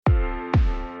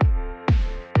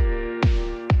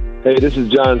Hey, this is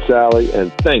John Sally,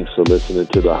 and thanks for listening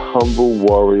to the Humble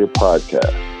Warrior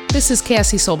Podcast. This is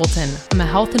Cassie Sobelton. I'm a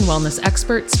health and wellness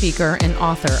expert, speaker, and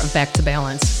author of Back to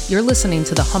Balance. You're listening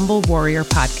to the Humble Warrior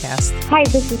Podcast. Hi,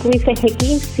 this is Lisa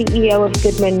Hickey, CEO of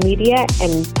Good Men Media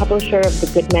and publisher of the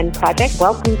Good Men Project.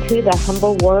 Welcome to the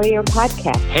Humble Warrior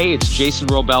Podcast. Hey, it's Jason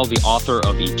Robel, the author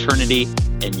of Eternity,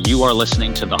 and you are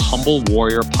listening to the Humble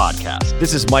Warrior Podcast.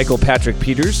 This is Michael Patrick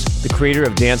Peters, the creator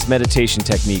of Dance Meditation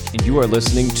Technique, and you are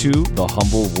listening to the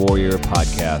Humble Warrior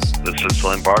Podcast. This is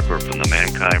Glenn Barker from the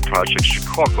Mankind Project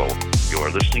Chicago. You are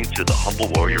listening to the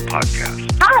Humble Warrior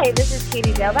Podcast. Hi, this is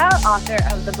Katie Dalebout, author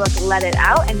of the book Let It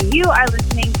Out, and you are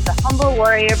listening to the Humble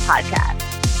Warrior Podcast.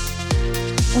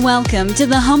 Welcome to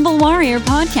the Humble Warrior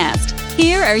Podcast.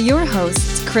 Here are your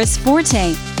hosts, Chris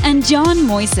Forte and John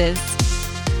Moises.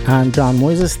 I'm John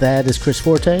Moises, that is Chris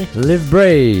Forte. Live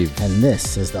brave. And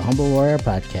this is the Humble Warrior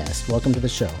Podcast. Welcome to the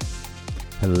show.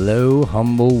 Hello,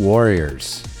 Humble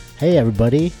Warriors. Hey,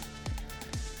 everybody.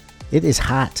 It is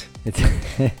hot. It's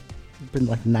been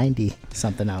like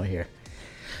 90-something out here.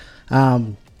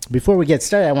 Before we get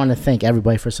started, I want to thank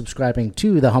everybody for subscribing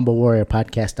to the Humble Warrior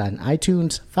Podcast on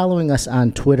iTunes, following us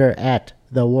on Twitter at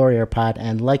The Warrior Pod,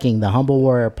 and liking the Humble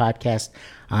Warrior Podcast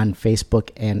on Facebook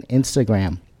and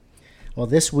Instagram. Well,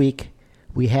 this week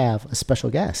we have a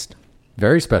special guest.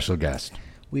 Very special guest.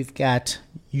 We've got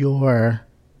your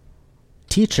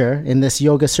teacher in this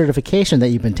yoga certification that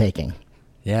you've been taking.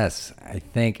 Yes, I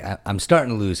think I'm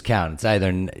starting to lose count. It's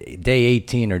either day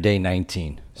 18 or day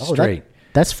 19 straight.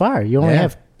 That's far. You only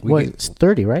have, it's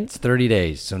 30, right? It's 30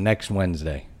 days, so next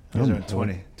Wednesday. Those are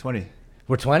 20.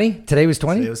 We're 20? Today was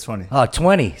 20? Today was 20. Oh,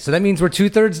 20. So that means we're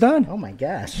 2/3 done. Oh, my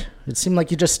gosh. It seemed like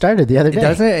you just started the other day.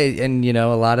 Doesn't it? And,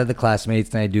 a lot of the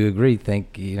classmates, and I do agree,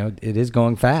 think, it is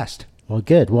going fast. Well,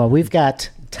 good. Well, we've got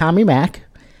Tommy Mack,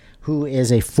 who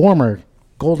is a former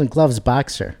Golden Gloves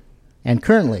boxer and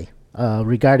currently a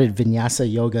regarded Vinyasa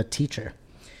yoga teacher.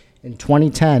 In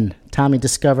 2010, Tommy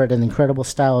discovered an incredible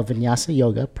style of Vinyasa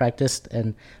yoga practiced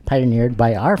and pioneered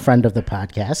by our friend of the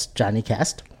podcast, Johnny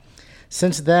Kest.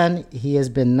 Since then, he has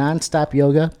been nonstop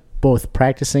yoga, both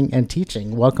practicing and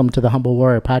teaching. Welcome to the Humble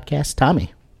Warrior Podcast,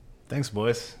 Tommy. Thanks,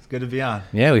 boys. It's good to be on.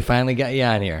 Yeah, we finally got you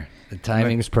on here. The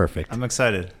timing is perfect. I'm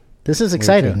excited. This is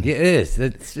exciting. It is.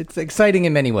 It's exciting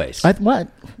in many ways.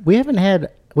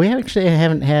 We actually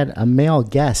haven't had a male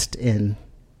guest in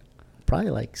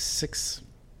probably like six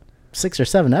or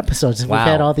seven episodes. Wow.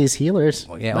 We've had all these healers.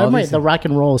 Well, yeah, the rock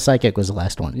and roll psychic was the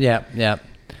last one. Yeah.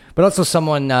 But also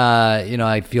someone,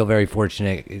 I feel very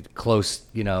fortunate, close,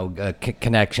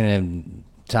 connection. And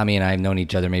Tommy and I have known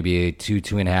each other maybe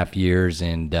 2.5 years.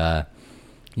 And, I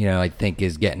think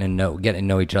is getting to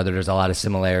know each other. There's a lot of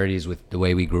similarities with the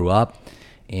way we grew up.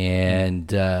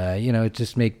 And,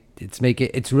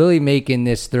 it's really making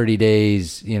this 30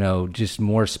 days, just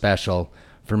more special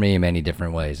for me in many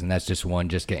different ways. And that's just one,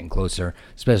 just getting closer,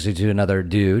 especially to another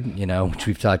dude, which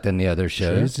we've talked on the other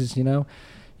shows, Sure. is,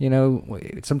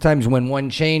 sometimes when one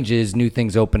changes, new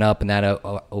things open up, and that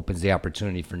opens the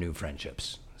opportunity for new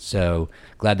friendships. So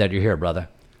glad that you're here, brother.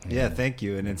 Yeah, thank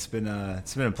you. And it's been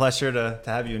a pleasure to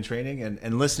have you in training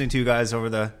and listening to you guys over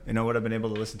the, what I've been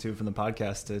able to listen to from the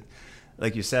podcast.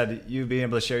 Like you said, you being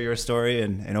able to share your story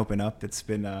and open up. It's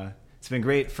been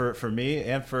great for me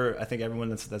and for, I think, everyone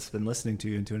that's been listening to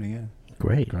you and tuning in.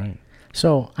 Great.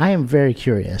 So I am very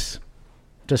curious,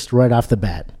 just right off the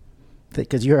bat,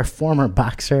 because you're a former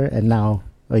boxer and now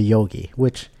a yogi,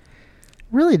 which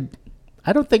really,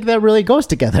 I don't think that really goes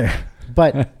together,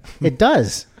 but it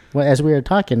does, as we were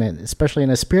talking, especially in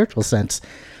a spiritual sense.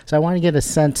 So I want to get a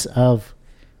sense of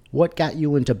what got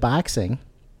you into boxing,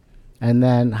 and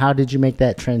then how did you make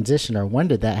that transition, or when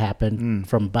did that happen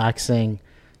from boxing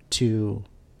to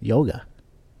yoga?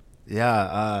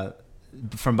 Yeah,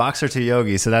 from boxer to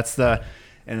yogi. So that's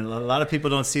and a lot of people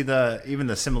don't see even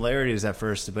the similarities at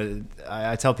first, but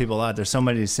I tell people a lot, there's so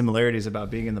many similarities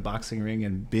about being in the boxing ring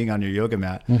and being on your yoga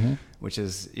mat, which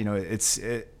is,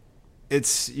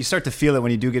 it's you start to feel it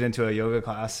when you do get into a yoga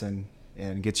class and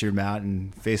get to your mat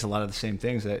and face a lot of the same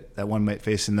things that one might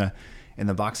face in the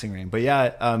boxing ring. But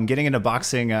yeah, getting into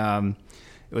boxing, it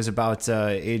was about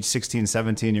age 16,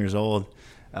 17 years old.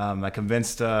 I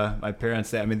convinced my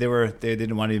parents that, they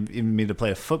didn't want even me to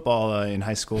play football in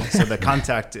high school, so the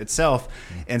contact itself,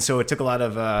 and so it took a lot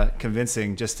of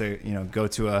convincing just to go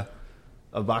to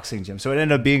a boxing gym. So it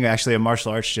ended up being actually a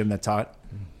martial arts gym that taught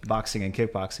boxing and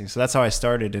kickboxing. So that's how I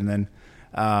started. And then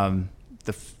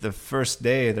the first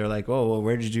day they're like, "Oh, well,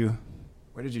 where did you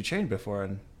train before?"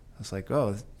 And I was like,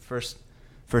 "Oh, first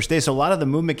day." So a lot of the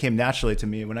movement came naturally to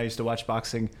me when I used to watch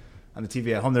boxing on the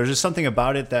TV at home. There's just something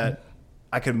about it that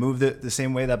I could move the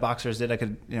same way that boxers did. I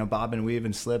could, bob and weave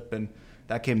and slip, and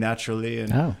that came naturally.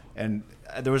 And and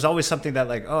there was always something that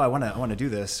like, oh, I want to do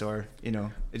this, or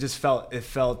it just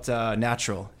felt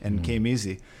natural and came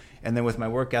easy. And then with my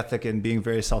work ethic and being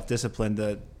very self-disciplined,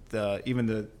 a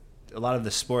lot of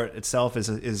the sport itself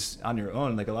is on your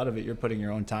own. Like a lot of it, you're putting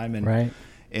your own time in, right?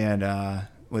 And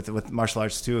with martial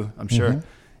arts too, I'm sure.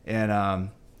 And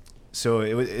so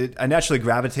I naturally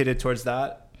gravitated towards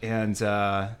that. And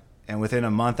within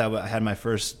a month, I had my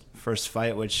first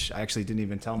fight, which I actually didn't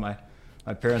even tell my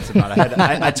parents about.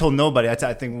 I told nobody. I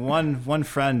think one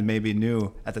friend maybe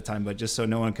knew at the time, but just so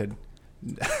no one could,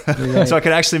 so I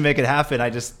could actually make it happen. I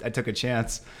took a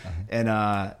chance, and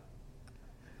I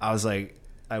was like,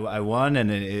 I won,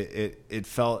 and it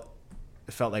felt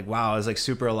like, wow, I was like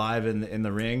super alive in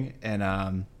the ring,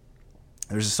 and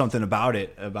there's just something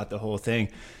about the whole thing,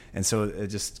 and so it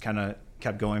just kind of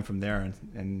kept going from there,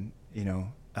 and it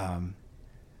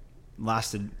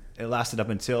lasted up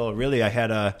until really I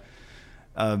had a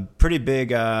pretty big,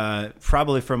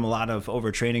 probably from a lot of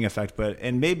overtraining effect,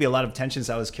 and maybe a lot of tensions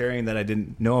I was carrying that I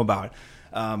didn't know about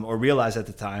or realize at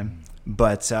the time.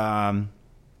 But I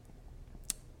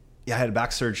had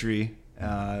back surgery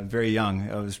very young.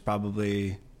 It was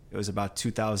about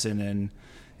 2001.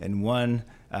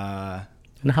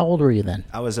 And how old were you then?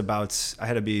 I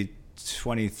had to be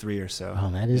 23 or so.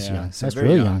 Oh, that is young. So that's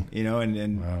really young.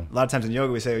 And wow. A lot of times in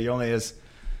yoga we say you're only as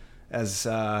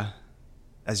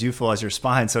youthful as your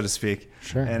spine, so to speak.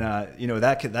 Sure. And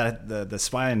the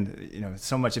spine,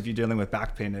 so much if you're dealing with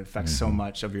back pain, it affects so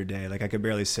much of your day. Like I could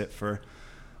barely sit for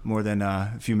more than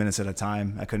a few minutes at a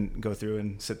time. I couldn't go through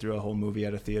and sit through a whole movie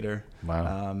at a theater.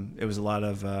 Wow. It was a lot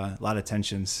of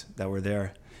tensions that were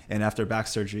there. And after back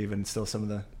surgery, even still some of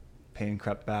the pain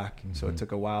crept back. So it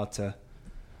took a while to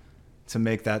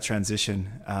make that transition.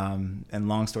 And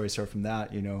long story short from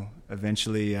that,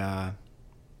 eventually, I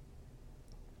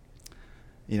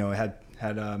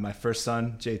had my first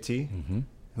son, JT,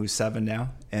 who's 7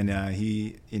 now. And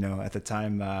he, at the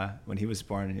time when he was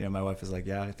born, my wife was like,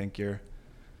 yeah, I think you're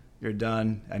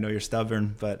done. I know you're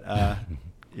stubborn, but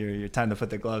you're time to put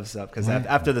the gloves up. Because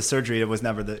after the surgery, it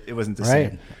wasn't the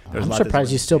same. I'm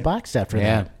surprised you still boxed after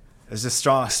that. It was just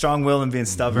strong will and being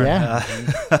stubborn. Yeah.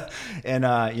 And,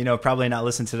 probably not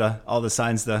listen to all the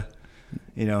signs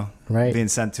being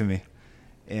sent to me.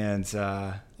 And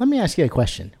let me ask you a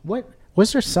question.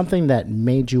 Was there something that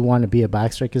made you want to be a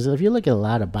boxer? Because if you look at a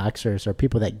lot of boxers or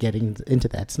people that get into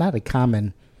that, it's not a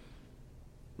common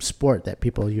sport that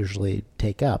people usually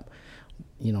take up.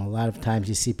 A lot of times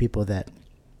you see people that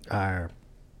are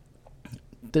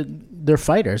they're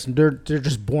fighters. They're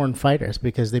just born fighters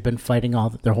because they've been fighting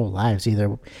all their whole lives,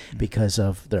 either because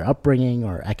of their upbringing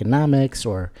or economics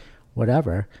or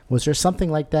whatever. Was there something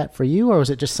like that for you, or was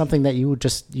it just something that you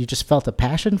just felt a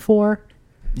passion for?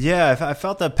 Yeah, I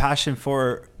felt a passion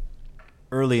for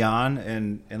early on,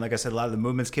 and like I said, a lot of the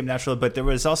movements came naturally. But there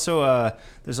was also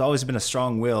there's always been a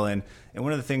strong will, and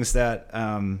one of the things that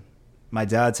my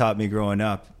dad taught me growing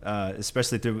up,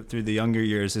 especially through the younger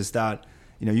years, is that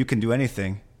you can do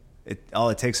anything. All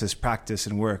it takes is practice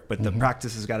and work, but the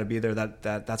practice has got to be there.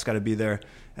 That's got to be there,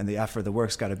 and the effort, the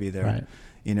work's got to be there. Right.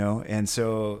 And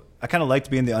so I kind of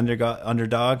liked being the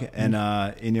underdog,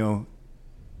 and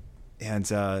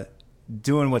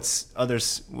doing what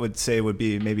others would say would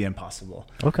be maybe impossible.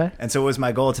 Okay. And so it was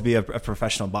my goal to be a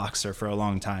professional boxer for a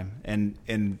long time,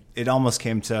 and it almost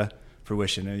came to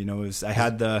fruition. I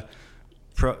had the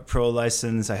pro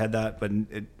license, I had that, but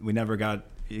we never got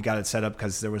it set up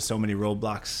because there were so many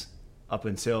roadblocks up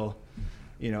until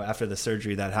after the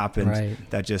surgery that happened. Right.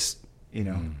 That just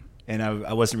and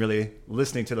I wasn't really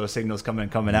listening to those signals coming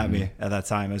at me at that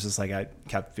time. It was just like I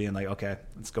kept being like, okay,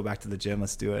 let's go back to the gym,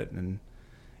 let's do it, and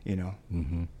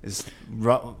it's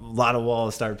a lot of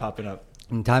walls started popping up.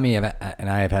 And Tommy and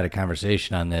I have had a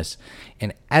conversation on this,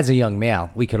 and as a young male,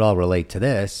 we could all relate to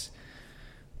this.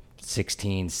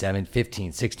 15,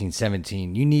 16,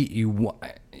 17,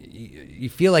 you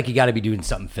feel like you got to be doing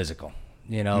something physical,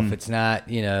 if it's not,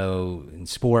 in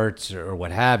sports or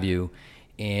what have you.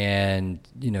 And,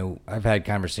 I've had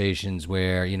conversations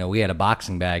where, we had a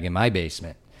boxing bag in my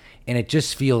basement, and it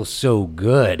just feels so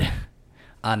good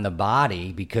on the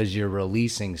body because you're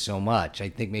releasing so much. I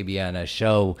think maybe on a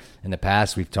show in the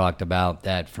past we've talked about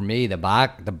that. For me,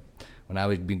 when I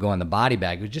would be going the body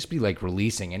bag, it would just be like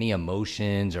releasing any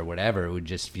emotions or whatever. It would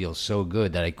just feel so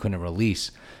good that I couldn't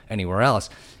release anywhere else.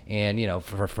 And,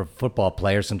 for football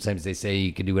players, sometimes they say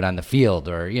you could do it on the field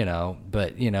or,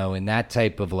 but, in that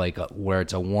type of like where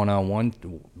it's a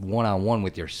one-on-one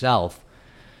with yourself,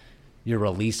 you're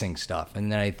releasing stuff.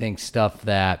 And then I think stuff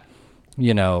that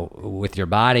with your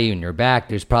body and your back,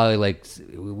 there's probably like,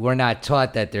 we're not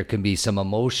taught that there can be some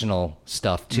emotional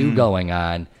stuff too going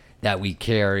on that we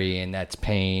carry, and that's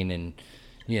pain, and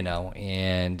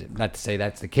and not to say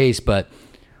that's the case, but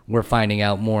we're finding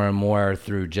out more and more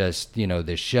through just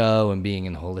the show and being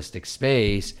in the holistic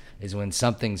space is when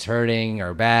something's hurting,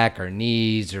 our back, our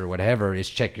knees, or whatever, is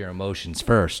check your emotions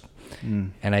first.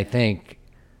 And I think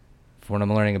for what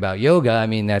I'm learning about yoga, I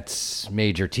mean, that's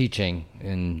major teaching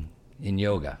in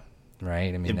yoga,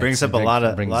 right? I mean, it brings up a lot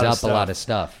of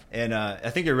stuff. And I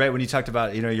think you're right when you talked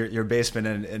about your basement,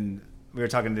 and we were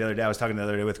talking the other day. I was talking the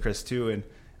other day with Chris too, and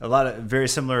a lot of very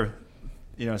similar,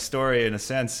 story in a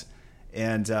sense.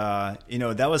 And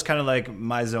that was kind of like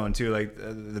my zone too, like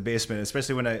the basement,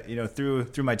 especially when I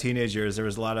through my teenage years, there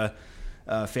was a lot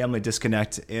of family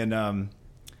disconnect, and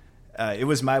it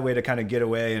was my way to kind of get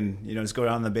away and just go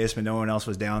down in the basement. No one else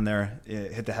was down there.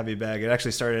 Hit the heavy bag. It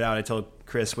actually started out, I told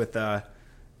Chris, with my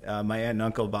aunt and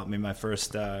uncle bought me my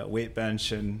first weight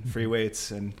bench and free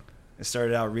weights, and I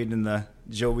started out reading the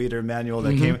Joe Weider manual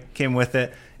that came with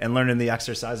it, and learning the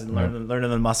exercises and learning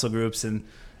the muscle groups, and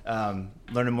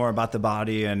learning more about the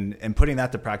body, and putting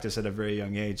that to practice at a very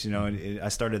young age. I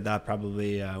started that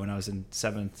probably when I was in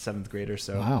seventh grade or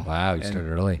so. Wow, you started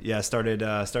early. Yeah, started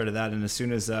that, and as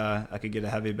soon as I could get a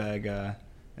heavy bag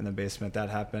in the basement, that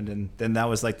happened, and then that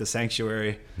was like the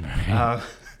sanctuary. Right.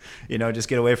 Just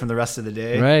get away from the rest of the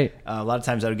day. Right. A lot of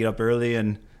times I would get up early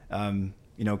and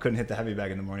couldn't hit the heavy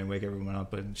bag in the morning, wake everyone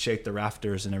up, and shake the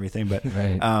rafters and everything. But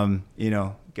right.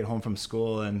 Get home from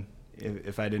school, and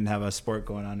if I didn't have a sport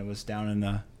going on, it was down in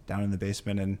the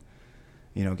basement,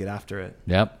 and get after it.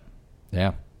 Yep.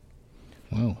 Yeah.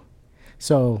 Wow.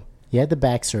 So you had the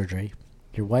back surgery.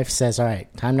 Your wife says, "All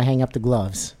right, time to hang up the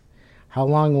gloves." How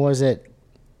long was it?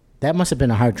 That must have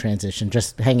been a hard transition.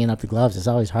 Just hanging up the gloves is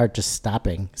always hard. Just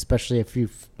stopping, especially if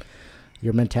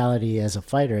your mentality as a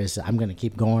fighter is, "I'm going to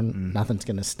keep going. Nothing's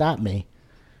going to stop me."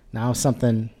 Now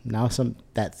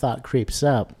that thought creeps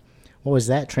up. What was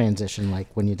that transition like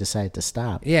when you decided to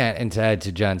stop? Yeah, and to add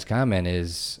to John's comment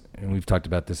is, and we've talked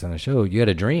about this on the show, you had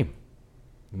a dream.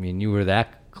 I mean, you were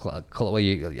that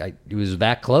it was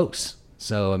that close.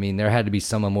 So, I mean, there had to be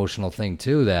some emotional thing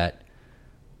too that,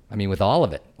 I mean, with all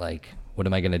of it, like, what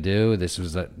am I going to do? This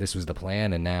was the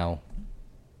plan, and now,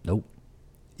 nope.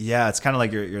 Yeah, it's kind of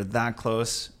like you're that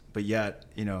close, but yet,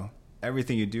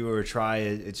 everything you do or try,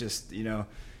 it just,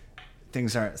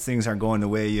 things aren't going the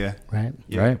way you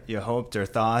hoped or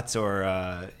thought, or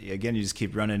again, you just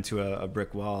keep running into a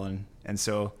brick wall, and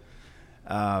so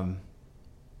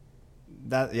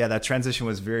that transition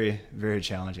was very, very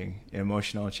challenging,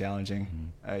 emotional,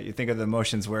 challenging. You think of the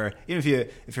emotions where, even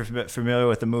if you're familiar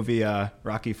with the movie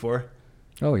Rocky IV.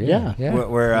 Oh yeah.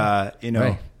 Where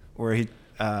right. where he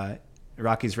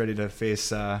Rocky's ready to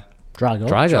face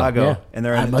Drago. Yeah. And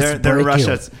they're in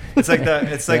Russia. It's like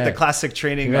the classic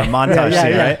training montage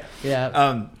scene, right?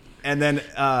 Yeah. And then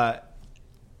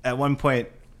at one point,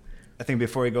 I think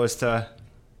before he goes to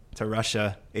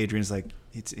Russia, Adrian's like,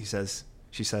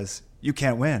 she says, "You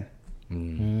can't win."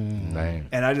 Right.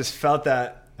 And I just felt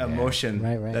that emotion,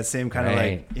 right. that same kind of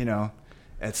like,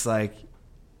 it's like,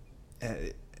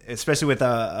 especially with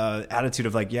a attitude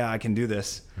of like, yeah, I can do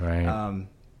this. Right.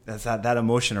 That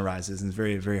emotion arises, and it's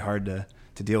very, very hard to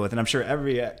deal with. And I'm sure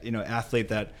every athlete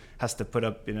that has to put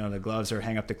up the gloves or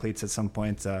hang up the cleats at some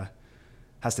point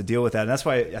has to deal with that. And that's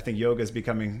why I think yoga is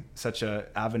becoming such an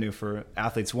avenue for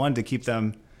athletes, one, to keep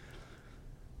them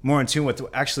more in tune with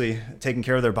actually taking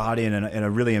care of their body in a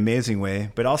really amazing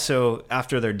way, but also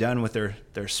after they're done with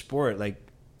their sport, like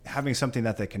having something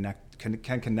that they can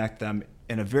connect them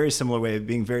in a very similar way,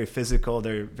 being very physical.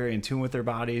 They're very in tune with their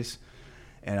bodies.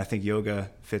 And I think yoga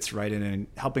fits right in and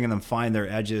helping them find their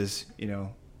edges,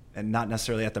 and not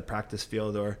necessarily at the practice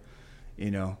field or,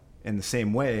 in the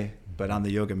same way, but on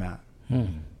the yoga mat.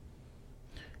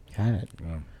 Got it.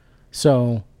 Yeah.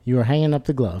 So you were hanging up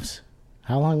the gloves.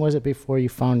 How long was it before you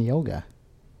found yoga?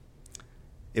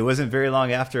 It wasn't very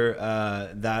long after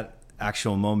that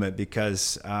actual moment,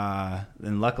 because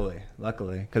and luckily,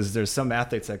 because there's some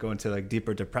athletes that go into like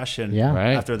deeper depression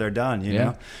after they're done, you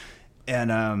know,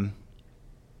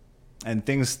 and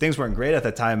things weren't great at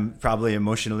the time, probably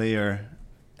emotionally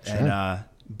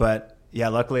but yeah,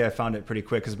 luckily I found it pretty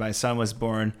quick, because my son was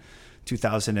born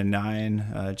 2009,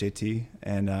 JT,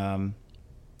 and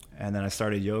then I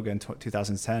started yoga in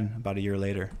 2010, about a year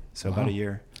later. So about a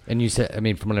year. And you said, I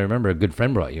mean, from what I remember, a good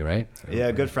friend brought you, right? Yeah,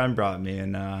 a good friend brought me,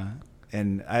 and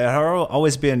I had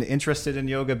always been interested in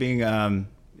yoga, being some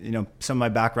of my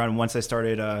background. Once I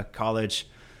started college,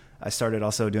 I started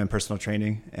also doing personal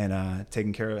training and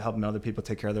helping other people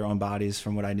take care of their own bodies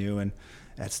from what I knew,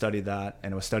 I had studied that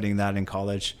and was studying that in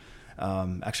college,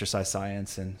 exercise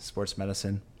science and sports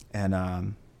medicine.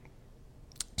 And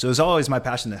so it was always my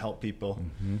passion to help people.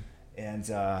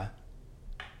 And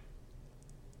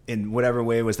in whatever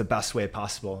way was the best way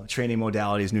possible, training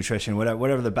modalities, nutrition,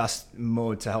 whatever the best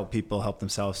mode to help people help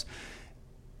themselves.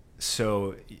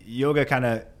 So yoga kind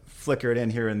of flickered in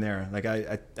here and there. Like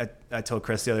I told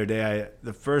Chris the other day,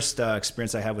 the first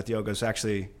experience I had with yoga was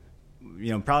actually,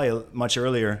 probably much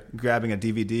earlier, grabbing a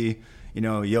DVD,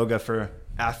 yoga for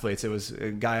athletes. It was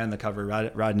a guy on the cover,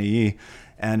 Rodney Yee.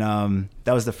 And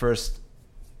that was the first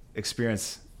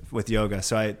experience with yoga.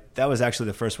 So that was actually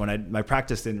the first one. My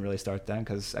practice didn't really start then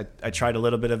because I tried a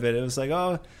little bit of it. It was like,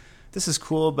 oh, this is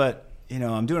cool, but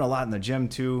I'm doing a lot in the gym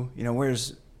too.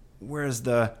 Where's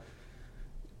the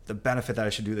benefit that I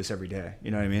should do this every day?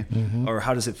 You know what I mean? Or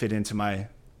how does it fit into my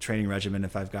training regimen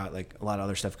if I've got like a lot of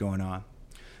other stuff going on?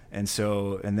 And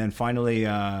then finally,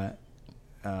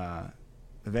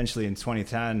 eventually in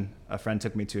 2010, a friend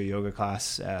took me to a yoga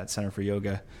class at Center for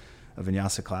Yoga, a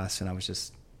vinyasa class, and I was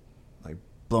just like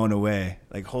blown away.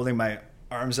 Like holding my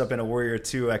arms up in a Warrior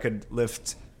II, I could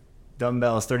lift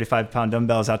dumbbells, 35-pound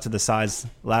dumbbells out to the sides,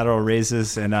 lateral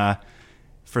raises, and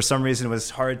for some reason it was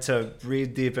hard to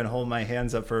breathe deep and hold my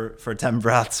hands up for 10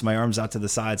 breaths, my arms out to the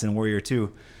sides in Warrior II.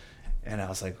 And I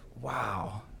was like,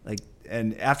 wow. Like,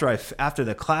 and after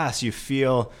the class, you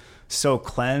feel so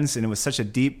cleansed, and it was such a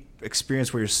deep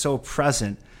experience where you're so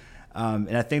present.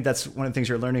 And I think that's one of the things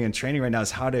you're learning in training right now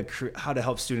is how to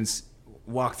help students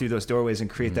walk through those doorways and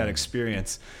create that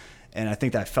experience. And I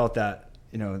think that I felt that,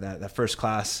 that first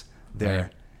class there.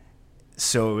 Right.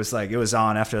 So it was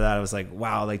on after that. I was like,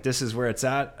 wow, like this is where it's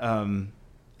at.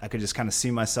 I could just kind of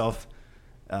see myself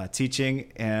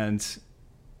teaching, and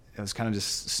it was kind of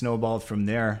just snowballed from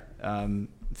there. A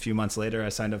few months later, I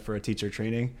signed up for a teacher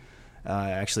training.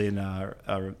 Actually,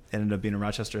 ended up being in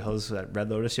Rochester Hills at Red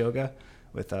Lotus Yoga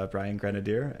with Brian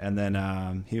Grenadier. And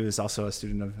then he was also a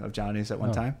student of Johnny's at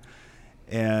one time.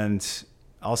 And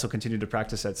also continued to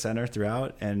practice at Center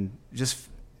throughout, and just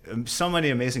so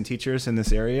many amazing teachers in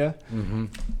this area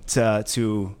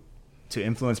to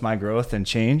influence my growth and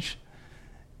change.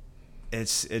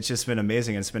 It's just been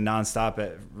amazing. It's been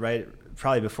nonstop.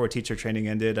 Probably before teacher training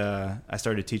ended, I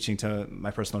started teaching to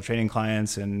my personal training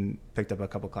clients and picked up a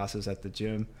couple classes at the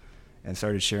gym and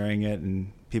started sharing it,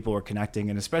 and people were connecting,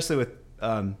 and especially with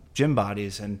gym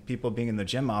bodies and people being in the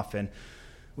gym often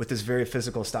with this very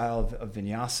physical style of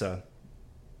vinyasa.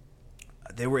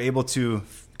 They were able to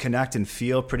connect and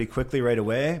feel pretty quickly right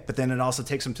away, but then it also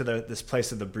takes them to this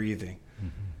place of the breathing.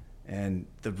 And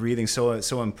the breathing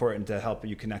so important to help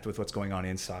you connect with what's going on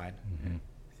inside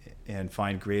and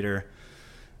find greater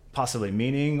possibly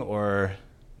meaning or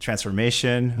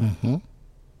transformation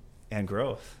and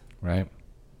growth. Right.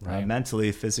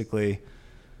 Mentally, physically,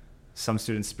 some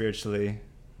students spiritually,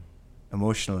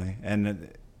 emotionally. And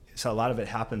so a lot of it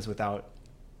happens without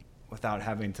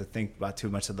having to think about too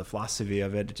much of the philosophy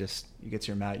of it. It just, you get to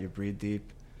your mat, you breathe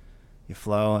deep, you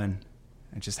flow, and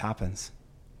it just happens.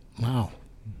 Wow.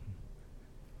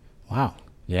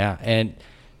 Yeah. And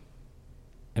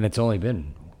it's only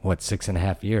been,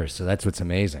 6.5 years. So that's what's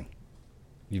amazing.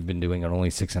 You've been doing it only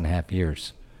 6.5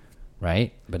 years,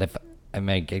 right? But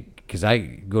because I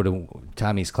go to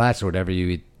Tommy's class or whatever,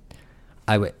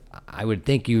 I would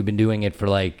think you've been doing it for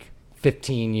like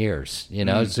 15 years,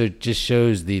 so it just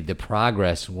shows the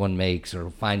progress one makes or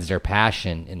finds their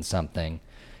passion in something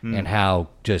and how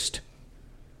just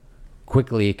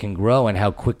quickly it can grow and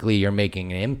how quickly you're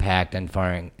making an impact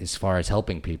as far as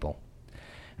helping people.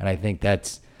 And I think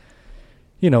that's,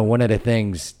 one of the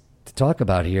things to talk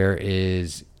about here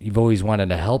is you've always wanted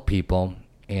to help people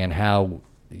and how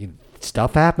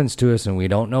stuff happens to us and we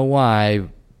don't know why,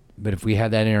 but if we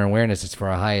have that inner awareness, it's for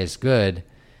our highest good.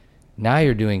 Now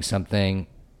you're doing something,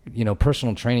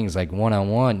 personal training is like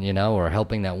one-on-one, or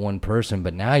helping that one person,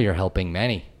 but now you're helping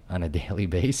many on a daily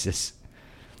basis.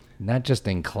 Not just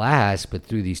in class, but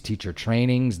through these teacher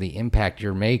trainings, the impact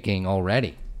you're making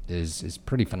already is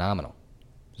pretty phenomenal.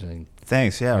 So,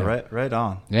 thanks. Yeah. Right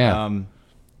on. Yeah.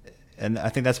 And I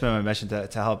think that's been my mission to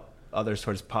help others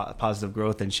towards positive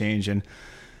growth and change. And,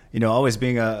 always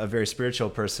being a very spiritual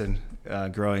person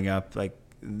growing up, like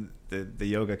the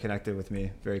yoga connected with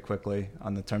me very quickly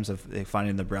on the terms of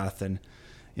finding the breath and,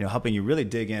 helping you really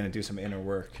dig in and do some inner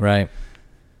work. Right.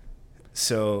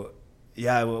 So,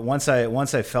 yeah, once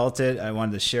I felt it, I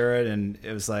wanted to share it, and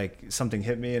it was like something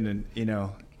hit me, and then,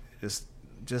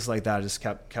 just like that, I just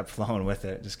kept flowing with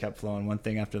it, just kept flowing one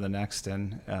thing after the next,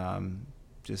 and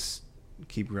just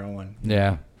keep growing.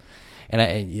 Yeah.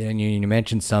 And you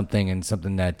mentioned something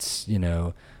that's,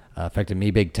 affected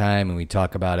me big time, and we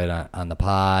talk about it on the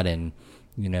pod, and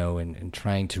and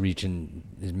trying to reach in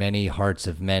as many hearts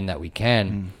of men that we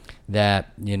can.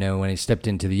 That when I stepped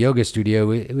into the yoga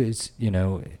studio, it was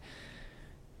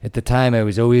at the time I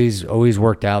was always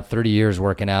worked out, 30 years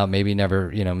working out, maybe never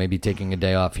maybe taking a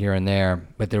day off here and there,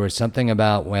 but there was something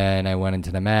about when I went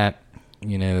into the mat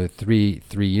 3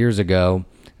 years ago,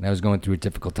 and I was going through a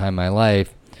difficult time in my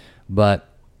life, but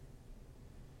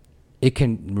it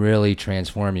can really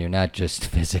transform you, not just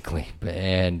physically,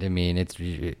 and I mean, it's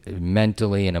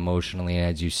mentally and emotionally, and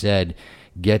as you said,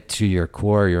 get to your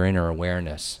core, your inner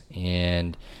awareness,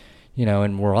 and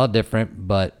and we're all different,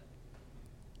 but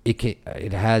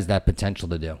it has that potential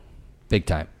to do big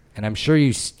time. And I'm sure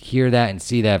you hear that and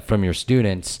see that from your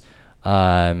students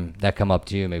that come up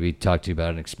to you, maybe talk to you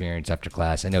about an experience after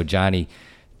class. I know Johnny,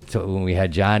 when we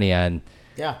had Johnny on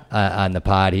the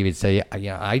pod, he would say,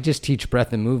 I just teach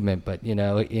breath and movement, but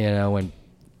when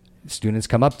students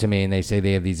come up to me and they say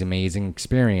they have these amazing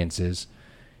experiences,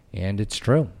 and it's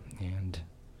true. And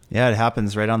yeah, it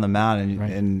happens right on the mat,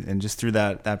 and just through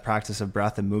that practice of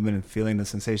breath and movement and feeling the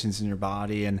sensations in your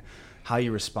body and how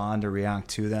you respond or react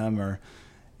to them. Or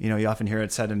you often hear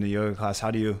it said in the yoga class, how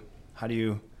do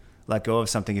you let go of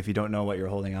something if you don't know what you're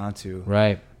holding on to?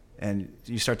 Right. And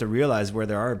you start to realize where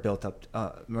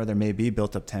there may be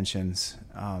built up tensions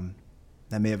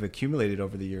that may have accumulated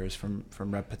over the years from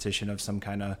repetition of some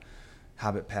kind of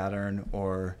habit pattern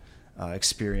or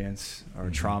experience or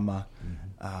trauma.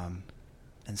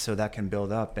 And so that can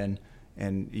build up, and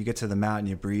you get to the mat and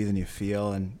you breathe and you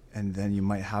feel, and then you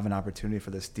might have an opportunity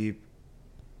for this deep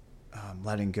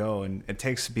letting go. And it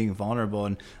takes being vulnerable.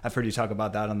 And I've heard you talk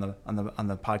about that on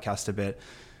the podcast a bit.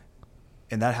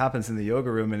 And that happens in the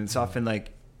yoga room, and it's often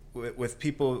like with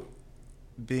people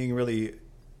being really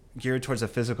geared towards a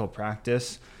physical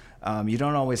practice, you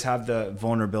don't always have the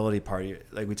vulnerability part.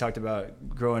 Like we talked about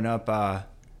growing up, I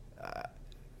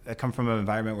come from an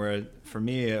environment where, for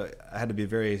me, I had to be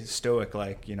very stoic,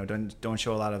 like don't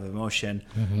show a lot of emotion,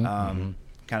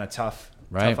 kind of tough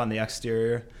on the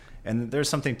exterior. And there's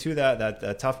something to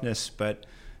that toughness, but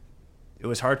it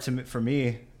was hard for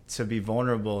me to be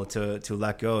vulnerable, to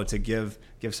let go, to give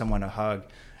someone a hug.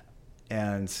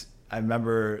 And I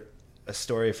remember a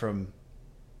story from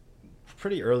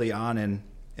pretty early on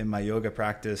in my yoga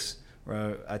practice,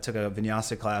 where I took a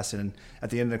vinyasa class, and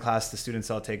at the end of the class, the students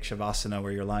all take shavasana,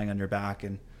 where you're lying on your back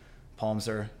and palms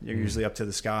you're usually up to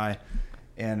the sky.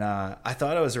 And I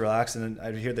thought I was relaxed, and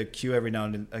I'd hear the cue every now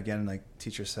and again, like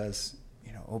teacher says,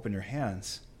 open your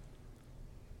hands,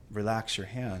 relax your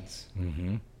hands.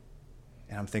 And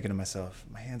I'm thinking to myself,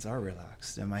 my hands are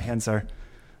relaxed, and my hands are,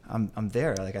 I'm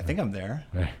there. Like, I think I'm there.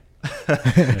 Right.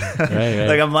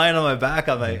 Like I'm lying on my back.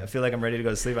 I feel like I'm ready to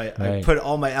go to sleep. I put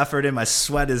all my effort in. My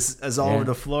sweat is all over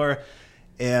the floor,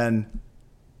 and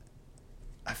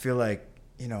I feel like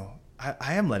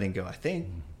I am letting go, I think.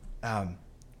 And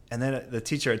then the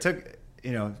teacher, it took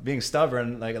being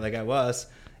stubborn like I was,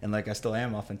 and like I still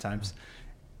am oftentimes,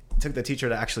 took the teacher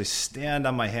to actually stand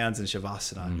on my hands in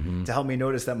shavasana to help me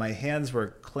notice that my hands were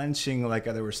clenching like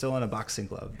they were still in a boxing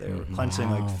glove. They were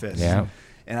clenching like fists. Yeah.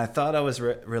 And I thought I was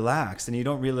relaxed, and you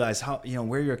don't realize how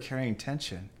where you're carrying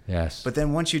tension. Yes. But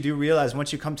then once you do realize,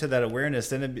 once you come to that awareness,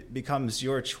 then it becomes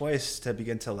your choice to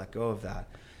begin to let go of that.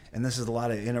 And this is a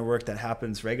lot of inner work that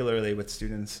happens regularly with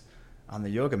students on the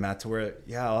yoga mat, to where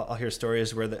I'll hear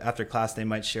stories where after class they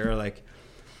might share like,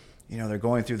 they're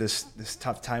going through this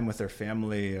tough time with their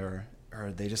family, or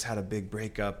they just had a big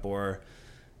breakup, or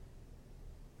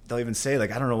they'll even say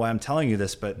like, I don't know why I'm telling you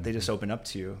this, but they just open up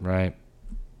to you. Right.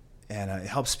 And it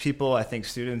helps people, I think,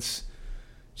 students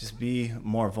just be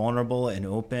more vulnerable and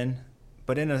open.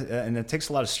 But and it takes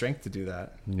a lot of strength to do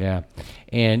that. Yeah.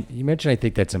 And you mentioned, I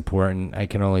think that's important. I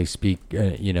can only speak,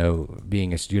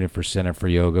 being a student for Center for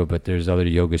Yoga, but there's other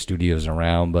yoga studios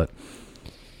around. But,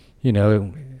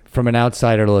 from an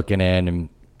outsider looking in, and,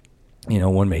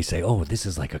 one may say, oh, this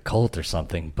is like a cult or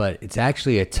something. But it's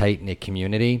actually a tight-knit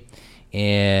community.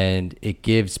 And it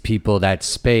gives people that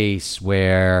space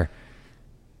where,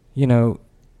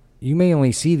 you may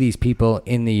only see these people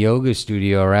in the yoga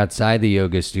studio or outside the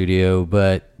yoga studio,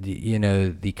 but,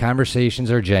 the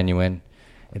conversations are genuine.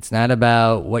 It's not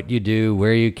about what you do,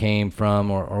 where you came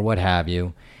from, or what have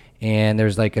you. And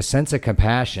there's like a sense of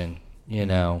compassion,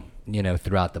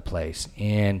 throughout the place.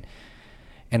 And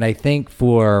I think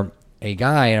for a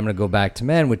guy, and I'm going to go back to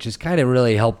men, which has kind of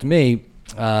really helped me,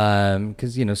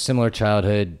 because, similar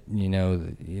childhood,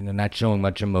 not showing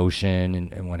much emotion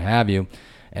and what have you.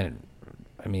 And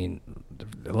I mean,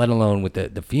 let alone with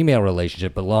the female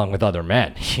relationship, along with other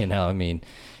men,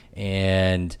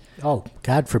 And oh,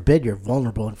 God forbid you're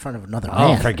vulnerable in front of another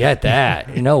man. Oh, forget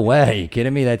that. No way. You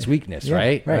kidding me? That's weakness, Yeah,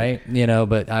 right? right. You know,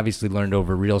 but obviously learned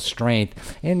over real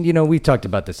strength. And, you know, we talked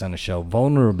about this on the show,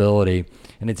 vulnerability.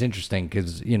 And it's interesting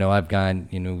because, you know, I've gone,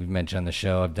 you know, we've mentioned on the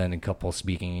show, I've done a couple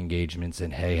speaking engagements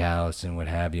in Hay House and what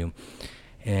have you.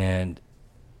 And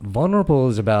vulnerable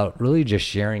is about really just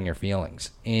sharing your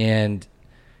feelings. And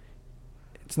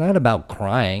it's not about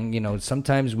crying. You know,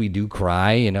 sometimes we do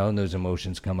cry, you know, and those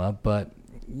emotions come up, but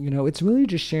you know, it's really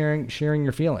just sharing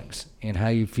your feelings and how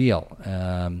you feel.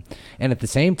 And at the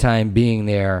same time being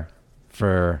there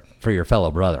for your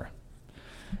fellow brother.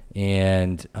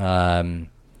 And,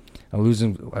 I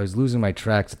was losing my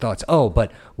tracks of thoughts. Oh,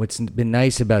 but what's been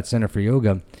nice about Center for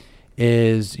Yoga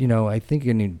is, you know, I think,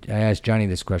 and I asked Johnny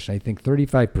this question, I think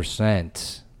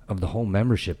 35% of the whole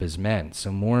membership is men.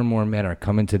 So more and more men are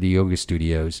coming to the yoga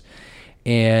studios,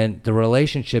 and the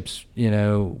relationships, you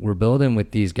know, we're building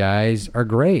with these guys are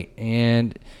great.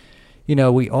 And, you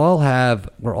know, we're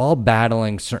all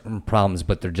battling certain problems,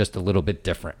 but they're just a little bit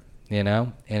different, you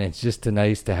know, and it's just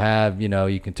nice to have, you know,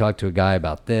 you can talk to a guy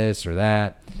about this or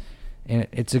that. And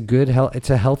it's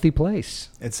a healthy place.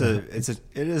 It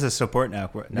is a support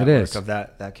network of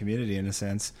that community in a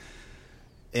sense.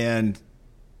 And,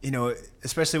 you know,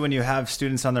 especially when you have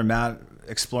students on their mat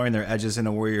exploring their edges in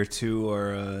a Warrior 2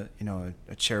 or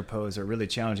a chair pose or a really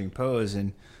challenging pose,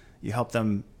 and you help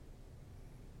them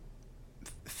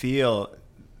feel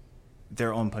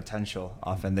their own potential.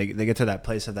 Often they get to that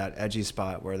place of that edgy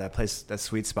spot where that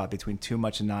sweet spot between too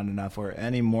much and not enough, where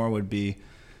any more would be,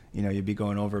 you know, you'd be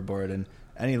going overboard, and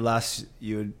any less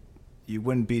you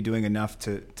wouldn't be doing enough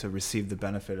to receive the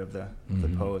benefit of the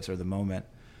pose or the moment.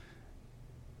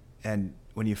 And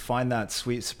when you find that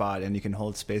sweet spot and you can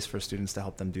hold space for students to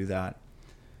help them do that,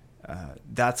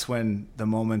 that's when the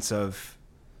moments of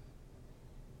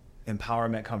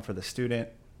empowerment come for the student,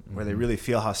 where they really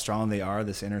feel how strong they are,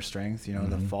 this inner strength, you know,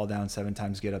 the fall down 7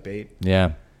 times, get up 8.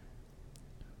 Yeah.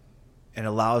 It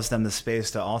allows them the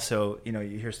space to also, you know,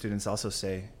 you hear students also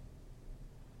say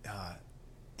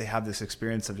they have this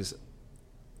experience of just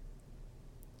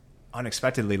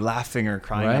unexpectedly laughing or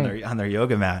crying on their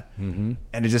yoga mat, and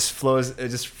it just flows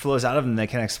out of them. They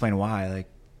can't explain why. Like,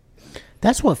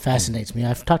 that's what fascinates me.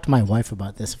 I've talked to my wife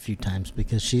about this a few times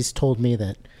because she's told me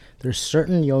that there's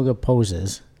certain yoga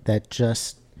poses that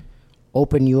just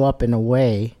open you up in a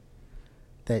way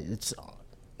that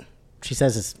she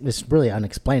says it's really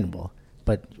unexplainable,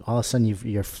 but all of a sudden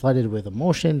you're flooded with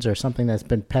emotions or something that's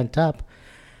been pent up.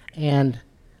 And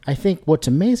I think what's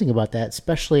amazing about that,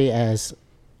 especially as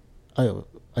a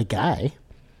guy,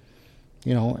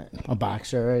 you know, a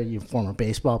boxer, you former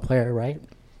baseball player, right?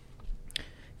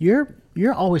 You're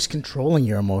always controlling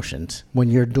your emotions when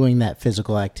you're doing that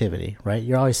physical activity, right?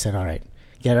 You're always saying, all right,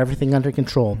 get everything under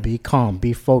control, be calm,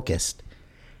 be focused.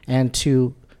 And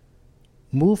to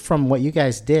move from what you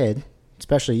guys did,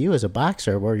 especially you as a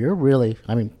boxer, where you're really,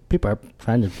 I mean, people are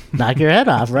trying to knock your head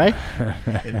off, right?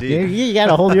 Indeed. You got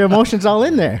to hold your emotions all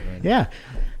in there. Yeah.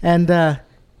 And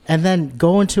then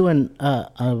go into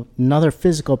another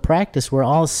physical practice where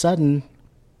all of a sudden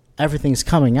everything's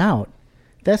coming out.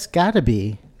 That's got to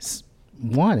be, it's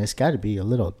got to be a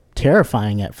little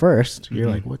terrifying at first.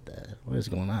 You're like, what is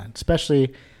going on?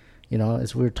 Especially, you know,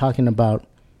 as we were talking about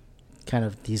kind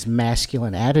of these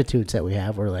masculine attitudes that we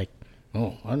have. We're like,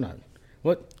 oh, I'm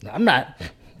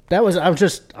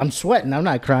sweating. I'm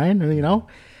not crying, you know,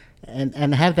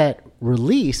 and have that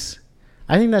release.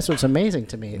 I think that's what's amazing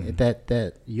to me,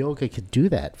 that yoga could do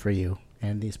that for you,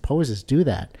 and these poses do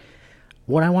that.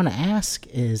 What I want to ask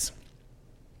is,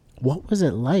 what was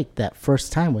it like that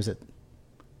first time? Was it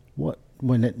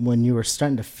when you were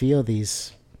starting to feel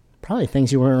these probably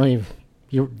things you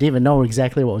didn't even know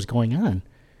exactly what was going on?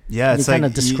 Yeah, it's kind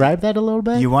of describe that a little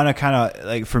bit. You want to kind of,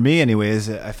 like, for me anyways,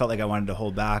 I felt like I wanted to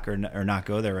hold back or not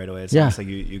go there right away. It's almost like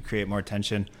you create more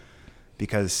tension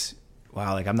because,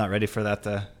 wow, like I'm not ready for that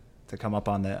to come up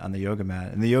on the yoga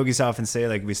mat. And the yogis often say,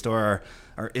 like, we store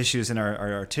our issues in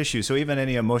our tissue. So even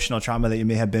any emotional trauma that you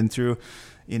may have been through,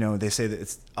 you know, they say that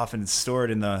it's often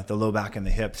stored in the low back and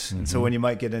the hips. And so when you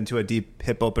might get into a deep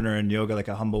hip opener in yoga, like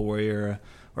a humble warrior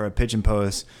or a pigeon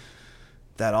pose,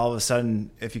 that all of a sudden,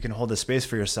 if you can hold the space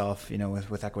for yourself, you know,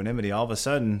 with equanimity, all of a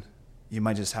sudden you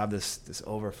might just have this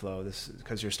overflow,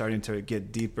 because you're starting to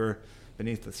get deeper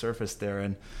beneath the surface there.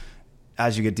 And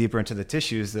as you get deeper into the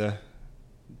tissues, the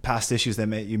past issues that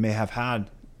you may have had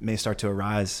may start to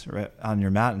arise right on your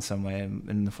mat in some way,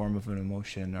 in the form of an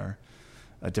emotion or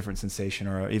a different sensation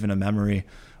or even a memory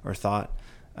or thought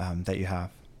that you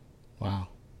have. Wow.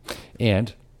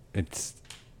 And it's,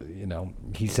 you know,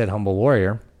 he said humble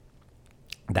warrior.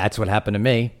 That's what happened to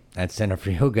me. at Center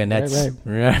for Yoga, and that's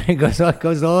it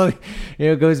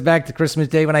goes back to Christmas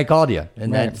Day when I called you,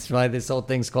 and that's why this whole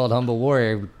thing's called Humble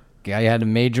Warrior. I had a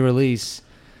major release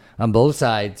on both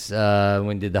sides when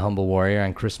we did the Humble Warrior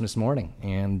on Christmas morning,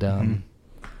 and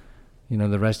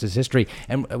the rest is history.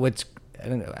 And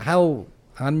how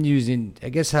I'm using, I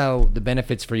guess, how the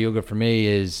benefits for yoga for me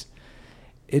is,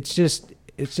 it's just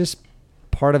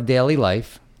part of daily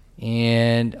life,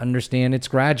 and understand it's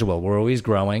gradual. We're always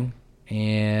growing,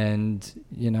 and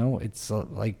it's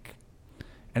like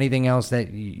anything else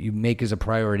that you make as a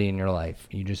priority in your life.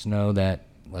 You just know that,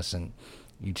 listen,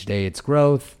 each day it's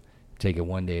growth. Take it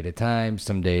one day at a time.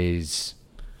 Some days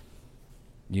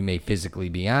you may physically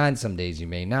be on, some days you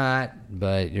may not,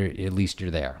 but at least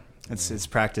you're there. It's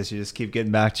practice. You just keep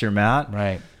getting back to your mat,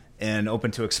 right, and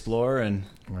open to explore, and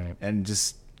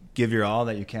just give your all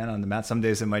that you can on the mat. Some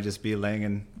days it might just be laying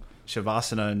in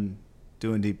shavasana and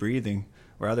doing deep breathing,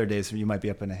 or other days you might be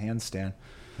up in a handstand.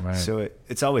 Right. So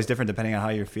it's always different depending on how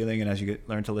you're feeling and as you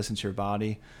learn to listen to your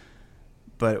body.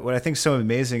 But what I think is so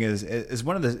amazing is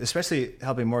one of the, especially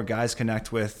helping more guys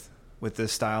connect with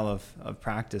this style of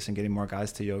practice and getting more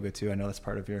guys to yoga too. I know that's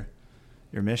part of your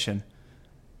mission,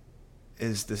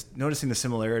 is this noticing the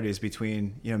similarities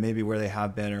between, maybe where they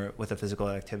have been or with a physical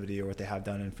activity or what they have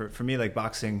done. And for me, like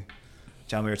boxing,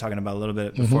 John, we were talking about a little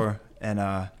bit before, and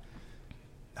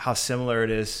how similar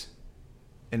it is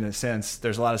in a sense.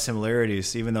 There's a lot of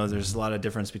similarities, even though there's a lot of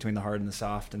difference between the hard and the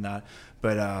soft and that.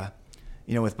 But,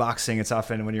 with boxing, it's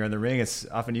often when you're in the ring, it's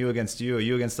often you against you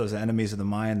against those enemies of the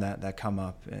mind that come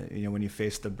up. When you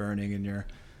face the burning in your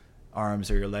arms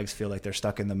or your legs feel like they're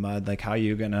stuck in the mud, like how are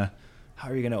you gonna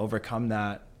overcome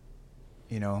that,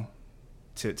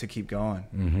 to keep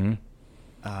going,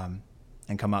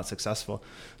 and come out successful.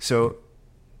 So,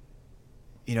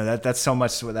 that's so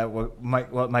much what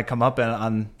might come up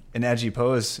on an edgy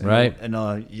pose, right, in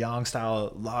a yang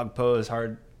style log pose,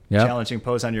 hard, challenging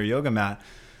pose on your yoga mat.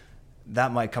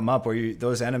 That might come up where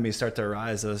those enemies start to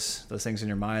arise, those things in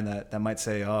your mind that might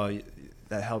say,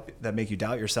 that make you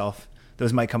doubt yourself.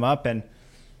 Those might come up, and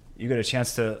you get a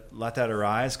chance to let that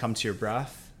arise, come to your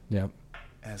breath. Yep.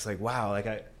 And it's like, wow,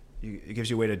 it gives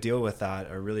you a way to deal with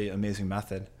that, a really amazing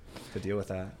method to deal with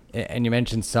that. And you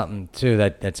mentioned something too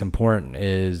that's important,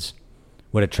 is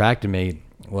what attracted me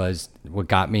was, what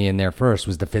got me in there first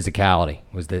was the physicality,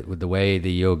 was the way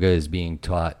the yoga is being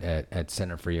taught at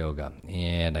Center for Yoga.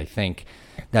 And I think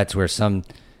that's where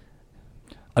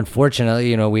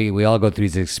unfortunately, we all go through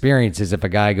these experiences. If a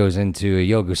guy goes into a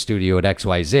yoga studio at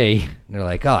XYZ, they're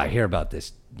like, oh, I hear about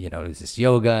this, there's this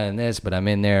yoga and this, but I'm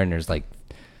in there and there's like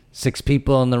 6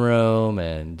 people in the room,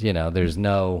 and, there's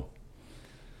no,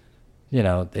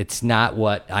 it's not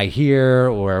what I hear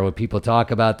or what people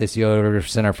talk about this yoga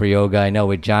Center for Yoga. I know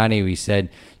with Johnny, we said,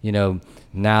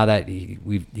 now that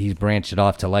he's branched it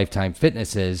off to Lifetime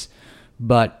Fitnesses,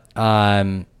 but,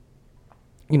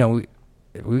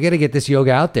 we got to get this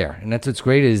yoga out there. And that's what's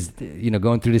great is,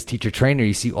 going through this teacher trainer,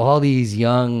 you see all these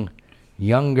younger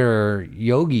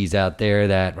yogis out there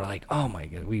that are like, oh my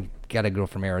God, we've got a girl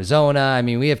from Arizona. I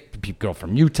mean, we have a girl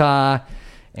from Utah,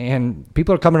 and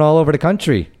people are coming all over the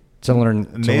country to learn.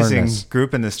 Amazing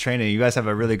group in this training. You guys have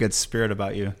a really good spirit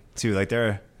about you too. Like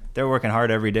they're working hard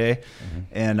every day,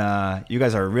 and you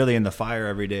guys are really in the fire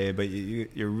every day. But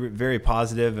you're very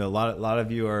positive. A lot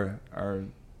of you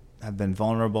have been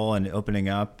vulnerable and opening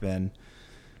up, and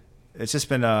it's just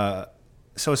been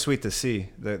so sweet to see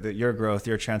your growth,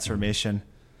 your transformation,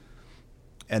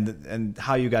 and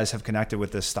how you guys have connected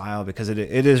with this style, because it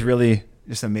is really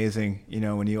just amazing.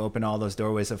 When you open all those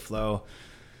doorways of flow,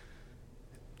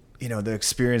 the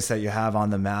experience that you have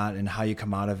on the mat and how you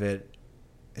come out of it,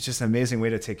 it's just an amazing way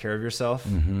to take care of yourself.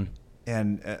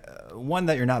 And one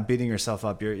that you're not beating yourself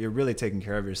up, you're really taking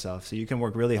care of yourself. So you can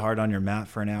work really hard on your mat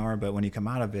for an hour, but when you come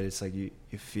out of it, it's like you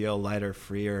feel lighter,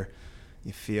 freer.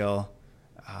 You feel,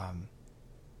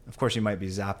 of course you might be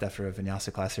zapped after a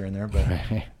vinyasa class here and there,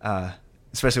 but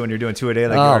especially when you're doing 2 a day,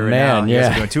 like you are right now. You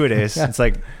guys are doing 2 a days. It's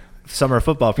like summer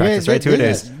football practice, right? 2 a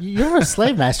days. You're a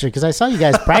slave master, because I saw you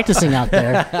guys practicing out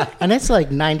there, and it's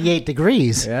like 98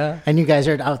 degrees. Yeah. And you guys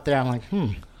are out there. I'm like,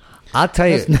 I'll tell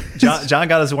you. John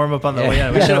got his warm up on the way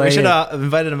in. We should have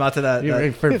invited him out to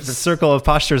that circle of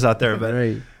postures out there. But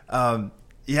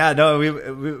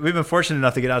we've been fortunate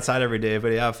enough to get outside every day.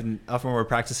 But often we're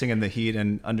practicing in the heat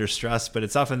and under stress. But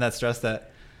it's often that stress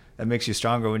that makes you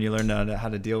stronger when you learn how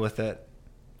to deal with it.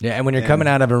 Yeah, and when you're coming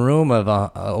out of a room of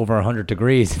over 100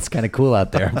 degrees, it's kind of cool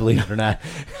out there, believe it or not.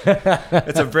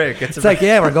 It's a break. It's like,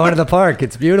 we're going to the park.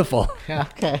 It's beautiful.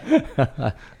 Okay.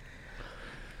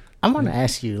 I want to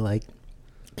ask you,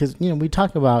 because you've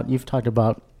talked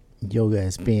about yoga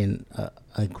as being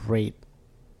a great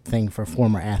thing for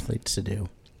former athletes to do.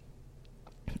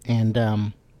 And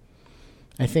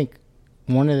I think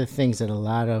one of the things that a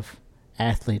lot of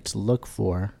athletes look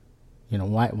for,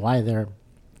 why they're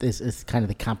is kind of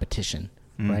the competition,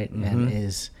 right? Mm-hmm. And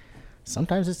is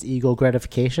sometimes it's ego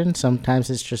gratification, sometimes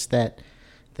it's just that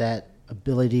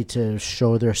ability to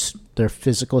show their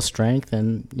physical strength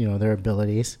and their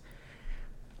abilities.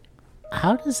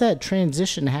 How does that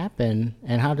transition happen,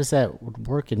 and how does that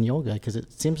work in yoga? Because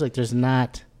it seems like there's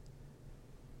not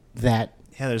that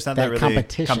there's not that really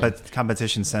competition.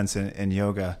 Competition sense in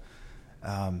yoga.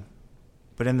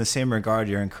 But in the same regard,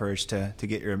 you're encouraged to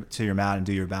get to your mat and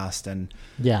do your best. And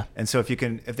so if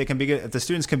the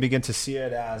students can begin to see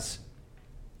it as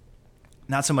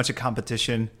not so much a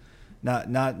competition,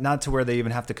 not to where they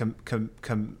even have to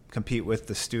compete with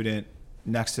the student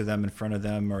next to them, in front of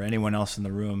them, or anyone else in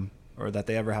the room, or that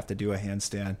they ever have to do a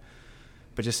handstand,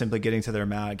 but just simply getting to their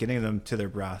mat, getting them to their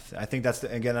breath. I think that's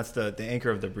the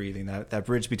anchor of the breathing, that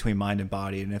bridge between mind and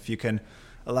body. And if you can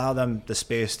allow them the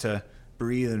space to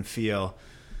breathe and feel,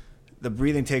 the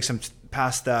breathing takes them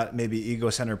past that maybe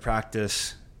ego-centered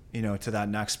practice, to that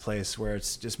next place where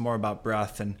it's just more about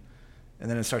breath, and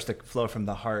then it starts to flow from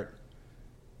the heart,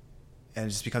 and it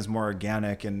just becomes more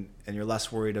organic, and you're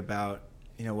less worried about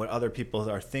what other people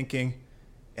are thinking,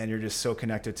 and you're just so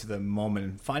connected to the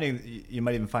moment. And you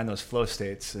might even find those flow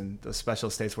states and those special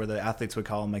states where the athletes would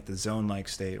call them like the zone-like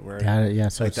state, where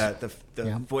so like that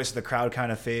the voice of the crowd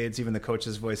kind of fades, even the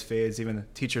coach's voice fades, even the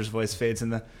teacher's voice fades in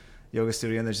the yoga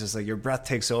studio, and there's just like your breath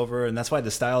takes over. And that's why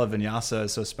the style of vinyasa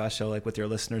is so special. Like with your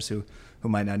listeners who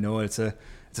might not know it, it's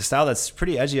a style that's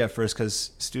pretty edgy at first,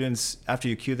 because students, after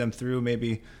you cue them through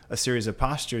maybe a series of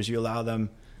postures, you allow them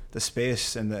the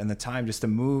space and the time just to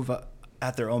move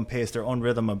at their own pace, their own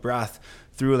rhythm of breath,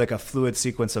 through like a fluid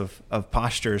sequence of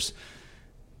postures.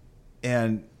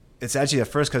 And it's edgy at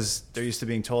first because they're used to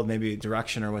being told maybe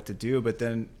direction or what to do, but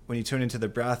then when you tune into the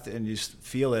breath and you just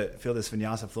feel this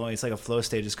vinyasa flowing, it's like a flow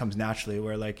state just comes naturally,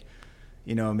 where like,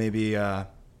 maybe an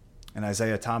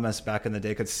Isaiah Thomas back in the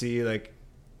day could see like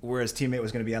where his teammate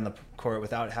was going to be on the court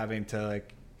without having to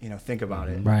like, think about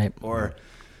it. Right. Or,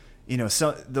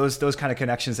 so those kind of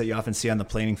connections that you often see on the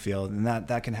playing field, and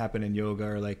that can happen in yoga,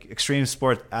 or like extreme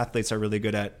sport athletes are really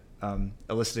good at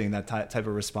eliciting that type of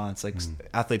response, like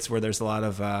athletes where there's a lot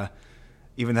of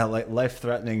even that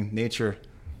life-threatening nature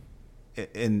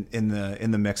in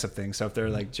the mix of things. So if they're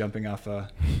like jumping off a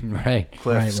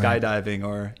cliff, skydiving,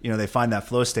 or they find that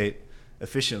flow state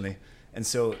efficiently, and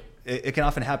so it can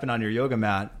often happen on your yoga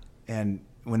mat, and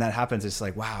when that happens, it's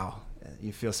like, wow,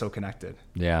 you feel so connected.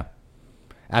 Yeah,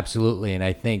 absolutely. And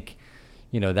I think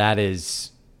that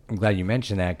is, I'm glad you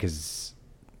mentioned that, because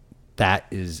that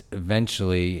is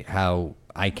eventually how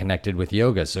I connected with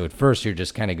yoga. So at first you're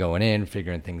just kind of going in,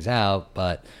 figuring things out,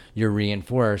 but you're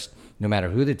reinforced, no matter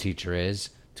who the teacher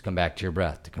is, to come back to your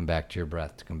breath, to come back to your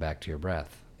breath, to come back to your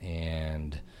breath.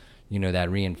 And, that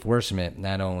reinforcement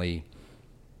not only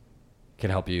can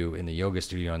help you in the yoga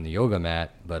studio on the yoga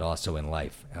mat, but also in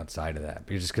life outside of that.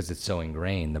 Just because it's so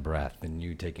ingrained, the breath, and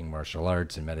you taking martial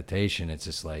arts and meditation, it's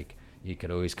just like you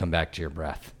could always come back to your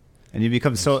breath. And you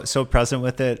become so present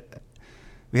with it.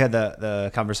 We had the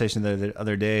conversation the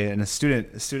other day, and a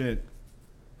student,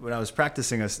 when I was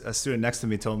practicing, a student next to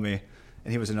me told me,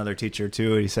 and he was another teacher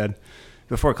too, he said,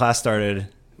 before class started,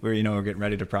 we're getting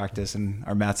ready to practice, and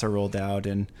our mats are rolled out,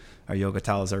 and our yoga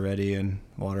towels are ready, and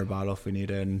water bottle if we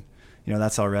need it, and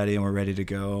that's all ready, and we're ready to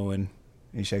go. And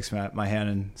he shakes my hand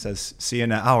and says, "See you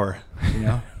in an hour.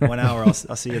 1 hour. I'll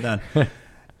see you then."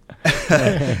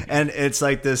 And it's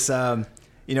like this. When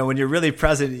you're really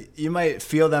present, you might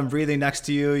feel them breathing next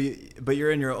to you, but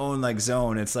you're in your own like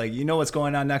zone. It's like what's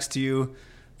going on next to you,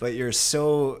 but you're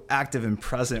so active and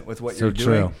present with what you're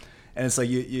doing. True. And it's like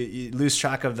you lose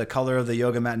track of the color of the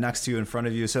yoga mat next to you, in front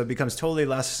of you. So it becomes totally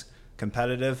less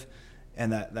competitive,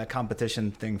 and that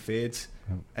competition thing fades.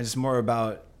 And it's more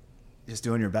about just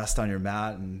doing your best on your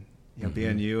mat, and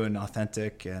being you and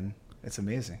authentic, and it's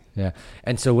amazing. Yeah.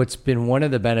 And so what's been one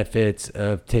of the benefits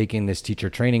of taking this teacher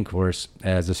training course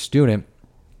as a student,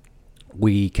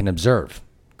 we can observe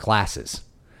classes.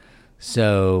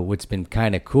 So what's been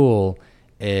kind of cool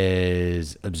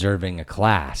is observing a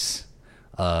class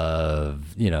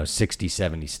of 60,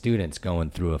 70 students going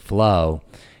through a flow,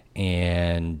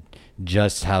 and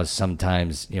just how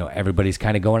sometimes everybody's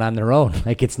kind of going on their own.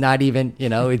 Like it's not even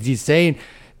it's he's saying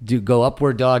go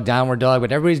upward dog, downward dog,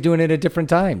 but everybody's doing it at different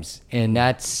times. And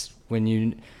that's when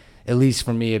you, at least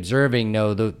for me observing,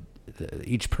 know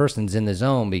each person's in the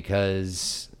zone,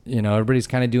 because everybody's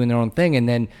kind of doing their own thing. And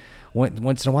then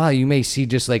once in a while you may see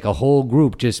just like a whole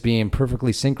group just being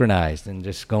perfectly synchronized and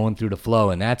just going through the flow,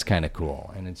 and that's kind of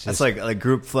cool. And it's just that's like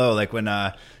group flow, like when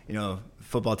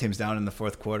football team's down in the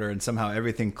fourth quarter and somehow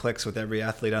everything clicks with every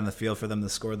athlete on the field for them to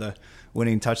score the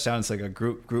winning touchdown. It's like a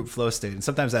group flow state. And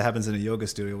sometimes that happens in a yoga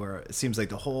studio where it seems like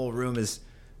the whole room is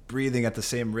breathing at the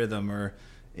same rhythm, or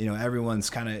everyone's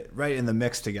kind of right in the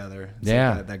mix together. It's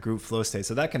like that group flow state.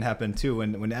 So that can happen too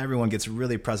when everyone gets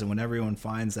really present, when everyone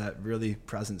finds that really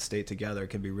present state together. It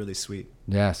can be really sweet.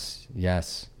 Yes.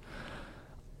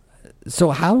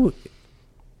 So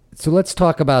let's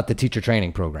talk about the teacher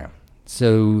training program.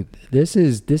 So this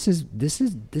has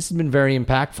been very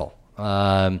impactful,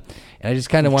 and I just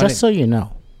kind of want just so you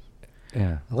know.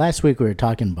 Yeah. Last week we were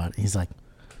talking about it. He's like,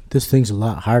 "This thing's a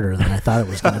lot harder than I thought it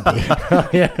was going to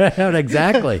be." Yeah,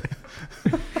 exactly.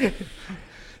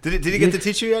 Did he get to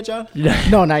teach you yet, John?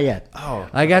 No, not yet. Oh,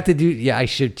 I got to do. Yeah, I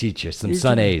should teach you some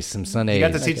Sun A's. He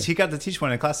got to teach. He got to teach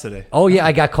one in class today. Oh yeah,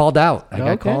 I got called out. I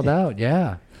got called out.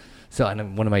 Yeah. So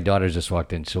and one of my daughters just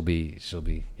walked in. She'll be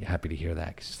happy to hear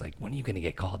that. 'Cause she's like, "When are you going to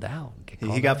get called out?"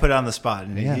 He got put on the spot,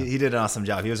 and he did an awesome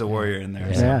job. He was a warrior in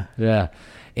there. Yeah.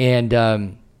 And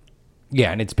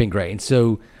and it's been great. And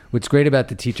so what's great about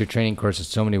the teacher training course in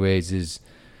so many ways is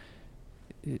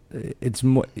it's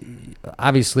more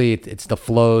obviously it's the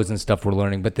flows and stuff we're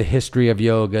learning, but the history of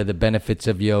yoga, the benefits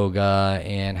of yoga,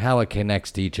 and how it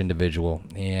connects to each individual.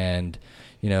 And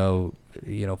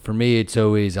for me, it's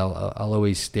always I'll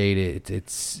always state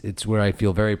it's where I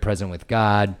feel very present with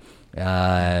God,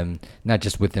 not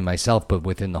just within myself but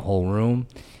within the whole room.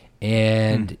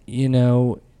 And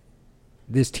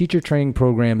this teacher training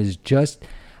program is just,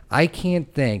 I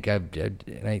can't think. I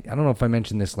don't know if I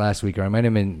mentioned this last week, or I might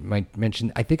have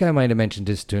mentioned. I think I might have mentioned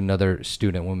this to another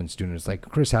student, woman student. It's like,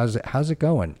 Chris, how's it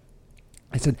going?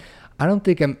 I said, I don't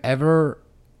think I'm ever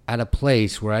at a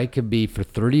place where I could be for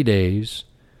 30 days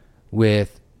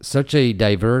with such a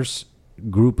diverse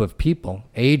group of people,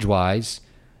 age-wise,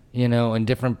 in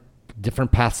different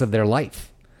paths of their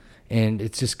life. And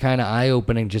it's just kind of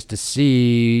eye-opening just to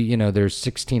see, there's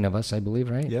 16 of us, I believe,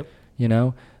 right? Yep.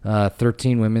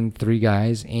 13 women, 3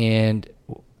 guys, and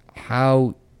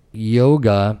how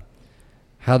they're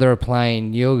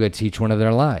applying yoga to each one of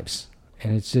their lives.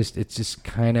 And it's just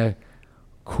kind of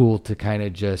cool to kind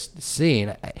of just see.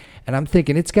 And I'm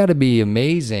thinking it's got to be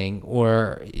amazing,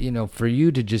 or, for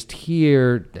you to just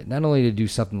hear, not only to do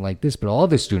something like this, but all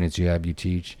the students you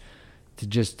teach,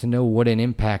 to know what an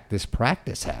impact this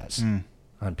practice has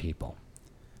on people.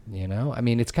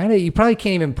 It's kind of, you probably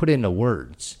can't even put it into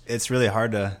words. It's really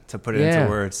hard to put it into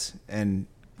words, and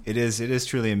it is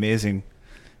truly amazing.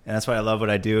 And that's why I love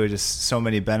what I do. Just so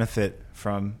many benefit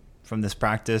from this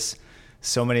practice.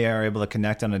 So many are able to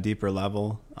connect on a deeper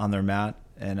level on their mat,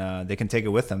 and they can take it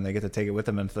with them. They get to take it with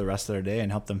them into the rest of their day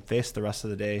and help them face the rest of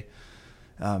the day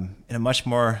in a much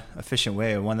more efficient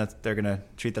way, one that they're going to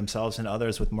treat themselves and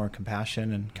others with more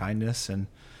compassion and kindness and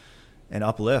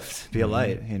uplift, be a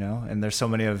light, and there's so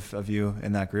many of you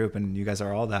in that group, and you guys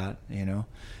are all that, and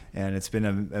it's been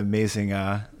an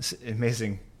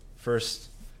amazing first,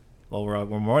 well, we're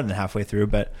more than halfway through,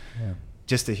 but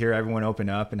just to hear everyone open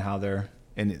up and how they're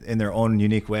in their own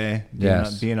unique way,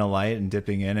 being a light and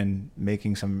dipping in and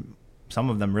making some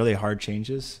of them really hard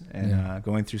changes and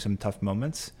going through some tough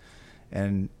moments,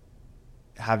 and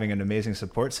having an amazing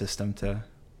support system to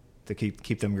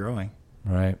keep them growing.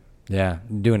 Right. Yeah,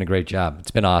 you're doing a great job.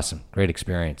 It's been awesome. Great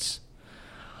experience.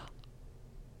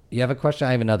 You have a question?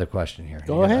 I have another question here.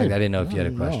 Go ahead. I didn't know if you had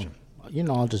a question.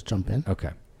 No. I'll just jump in.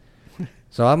 Okay.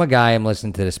 So I'm a guy, I'm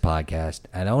listening to this podcast.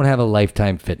 I don't have a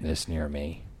Lifetime Fitness near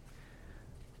me.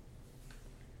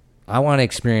 I want to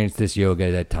experience this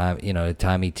yoga that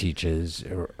Tommy teaches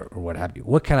or what have you.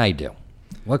 What can I do?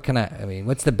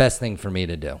 What's the best thing for me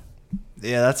to do?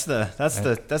 Yeah, that's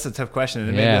a tough question.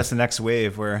 And maybe that's the next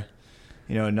wave where,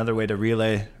 another way to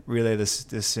relay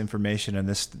this information and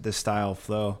this style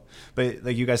flow. But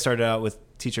like you guys started out with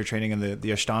teacher training in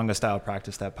the Ashtanga style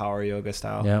practice, that power yoga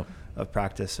style of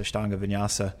practice, Ashtanga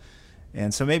Vinyasa.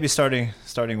 And so maybe starting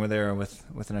with there with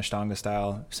an Ashtanga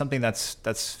style, something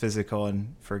that's physical,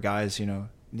 and for guys,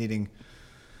 needing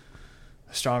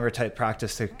a stronger type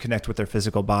practice to connect with their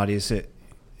physical bodies.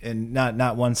 And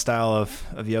not one style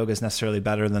of yoga is necessarily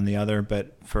better than the other,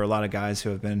 but for a lot of guys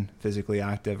who have been physically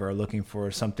active or are looking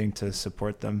for something to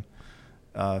support them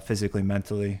physically,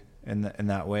 mentally in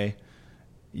that way,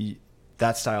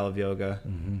 that style of yoga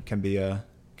can be a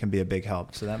big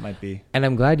help. So that might be. And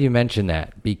I'm glad you mentioned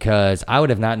that, because I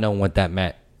would have not known what that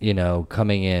meant,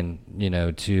 coming in,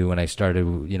 to when I started,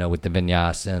 with the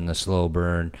vinyasa and the slow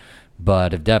burn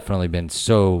but have definitely been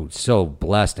so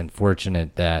blessed and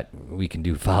fortunate that we can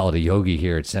do Follow the Yogi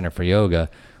here at Center for Yoga,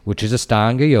 which is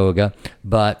Ashtanga yoga,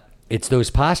 but it's those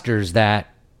postures that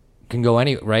can go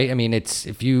any, right? I mean, it's,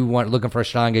 if you want looking for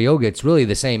Ashtanga yoga, it's really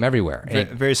the same everywhere.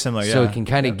 Very similar, yeah. So it can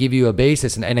kind of give you a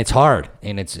basis, and it's hard,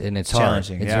 and it's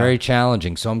challenging, hard. It's yeah. very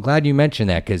challenging. So I'm glad you mentioned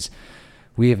that, because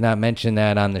we have not mentioned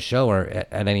that on the show or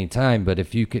at any time. But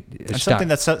if you could, and something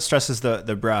that stresses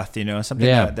the breath, something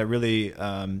that really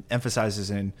emphasizes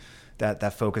in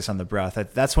that focus on the breath.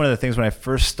 That's one of the things when I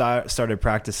first started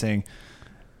practicing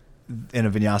in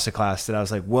a vinyasa class that I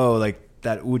was like, whoa, like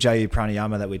that Ujjayi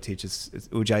pranayama that we teach.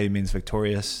 Ujjayi means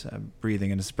victorious,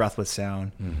 breathing, and it's breath with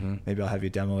sound. Mm-hmm. Maybe I'll have you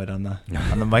demo it on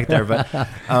the mic there, but.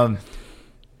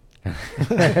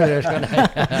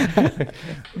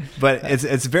 But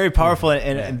it's very powerful,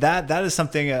 and that is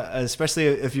something, especially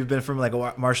if you've been from like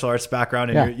a martial arts background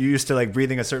and you're used to like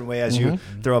breathing a certain way as you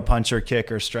throw a punch or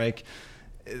kick or strike,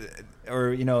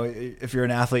 or if you're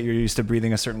an athlete, you're used to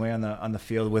breathing a certain way on the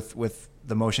field with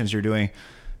the motions you're doing.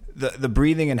 The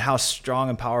breathing and how strong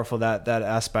and powerful that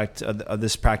aspect of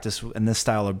this practice and this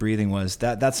style of breathing was,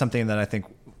 that's something that I think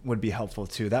would be helpful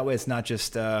too. That way it's not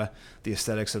just the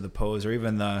aesthetics of the pose or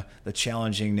even the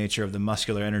challenging nature of the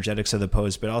muscular energetics of the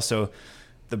pose, but also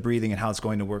the breathing and how it's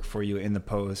going to work for you in the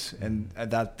pose. And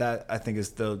that I think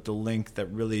is the link that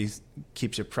really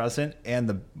keeps you present,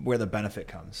 and where the benefit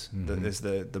comes is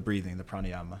the breathing, the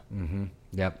pranayama. Mm-hmm.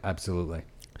 Yep, absolutely.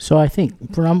 So I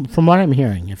think from what I'm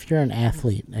hearing, if you're an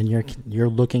athlete and you're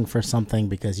looking for something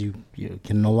because you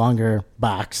can no longer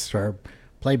box or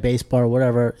play baseball or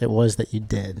whatever it was that you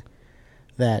did,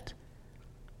 that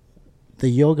the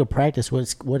yoga practice,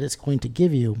 what it's going to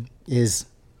give you is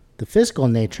the physical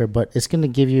nature, but it's going to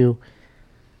give you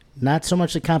not so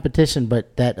much the competition,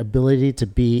 but that ability to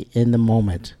be in the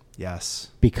moment. Yes.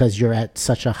 Because you're at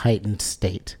such a heightened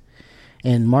state.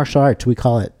 In martial arts, we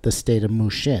call it the state of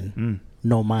Mushin.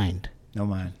 No mind. No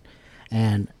mind.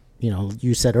 And,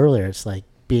 you said earlier, it's like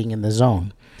being in the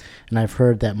zone. And I've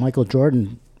heard that Michael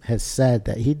Jordan has said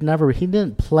that he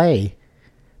didn't play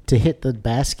to hit the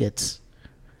baskets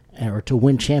or to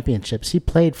win championships. He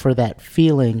played for that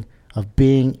feeling of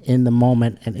being in the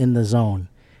moment and in the zone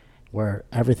where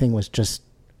everything was just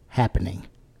happening.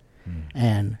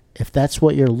 And if that's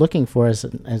what you're looking for as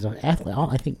an athlete,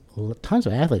 I think tons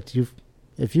of athletes,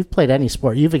 if you've played any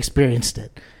sport, you've experienced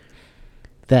it.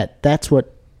 That's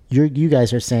what you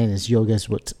guys are saying is yoga is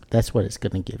that's what it's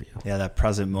going to give you. Yeah, that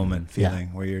present moment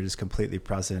feeling where you're just completely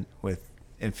present with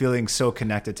and feeling so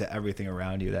connected to everything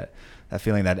around you, that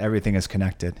feeling that everything is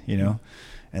connected, and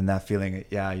that feeling,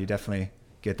 you definitely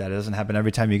get that. It doesn't happen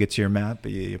every time you get to your mat,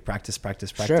 but you practice.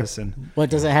 Sure. And what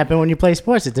doesn't happen when you play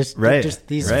sports? It's just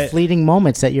these fleeting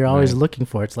moments that you're always looking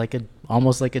for. It's like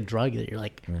almost like a drug that you're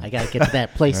like, I got to get to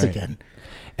that place again.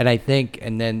 And I think,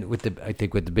 what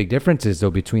the big difference is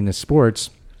though between the sports,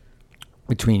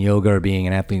 between yoga or being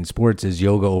an athlete in sports, is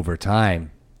yoga over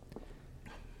time.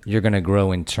 You're going to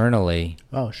grow internally.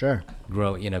 Oh, sure.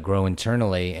 Grow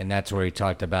internally, and that's where he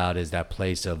talked about is that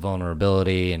place of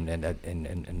vulnerability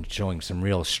and showing some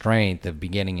real strength of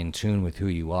getting in tune with who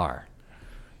you are,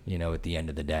 at the end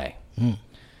of the day.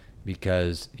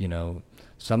 Because,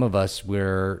 some of us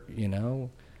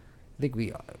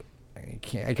I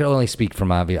can only speak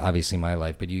from obviously my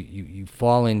life, but you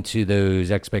fall into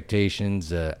those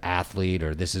expectations, athlete,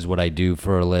 or this is what I do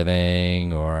for a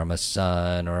living, or I'm a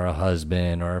son or a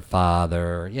husband or a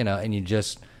father, and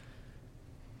it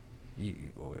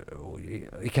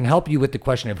can help you with the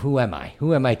question of who am I?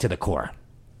 Who am I to the core?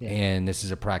 Yeah. And this is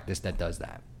a practice that does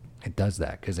that. It does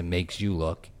that because it makes you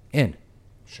look in.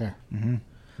 Sure. Mm-hmm.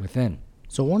 Within.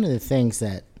 So one of the things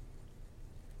that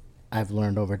I've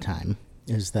learned over time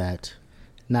is that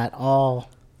not all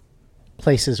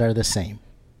places are the same.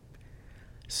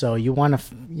 So you want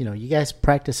to, you guys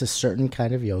practice a certain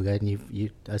kind of yoga and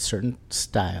you a certain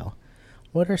style.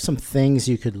 What are some things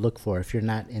you could look for if you're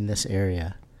not in this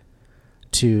area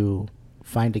to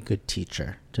find a good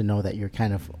teacher, to know that you're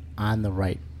kind of on the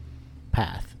right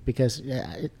path? Because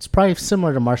it's probably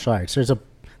similar to martial arts.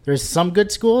 There's some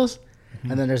good schools,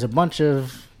 and then there's a bunch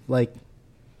of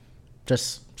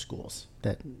just schools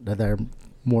that are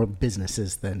more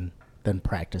businesses than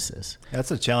practices.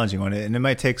 That's a challenging one, and it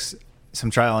might take some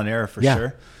trial and error for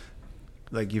sure.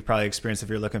 Like you've probably experienced if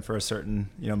you're looking for a certain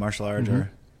martial art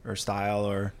or style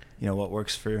or what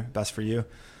works best for you.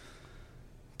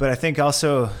 But I think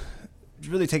also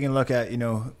really taking a look at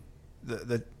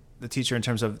the teacher in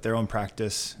terms of their own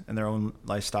practice and their own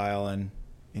lifestyle, and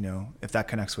if that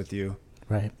connects with you,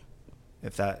 right?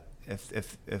 If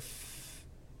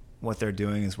what they're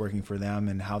doing is working for them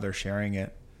and how they're sharing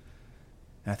it,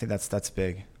 And I think that's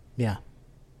big. Yeah.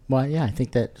 Well, yeah, I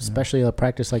think that especially a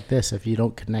practice like this, if you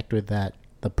don't connect with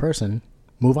the person,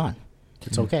 move on.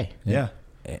 It's okay. Yeah.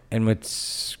 And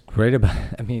what's great about,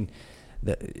 I mean,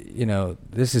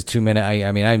 this is 2 minutes.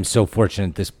 I mean, I'm so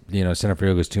fortunate this, Center for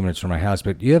Yoga is 2 minutes from my house,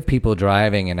 but you have people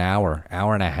driving an hour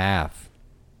and a half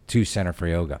to Center for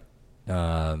Yoga,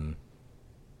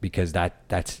 because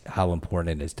that's how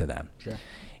important it is to them. Sure.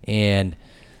 And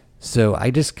so I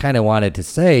just kind of wanted to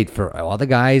say for all the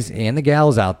guys and the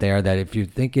gals out there that if you're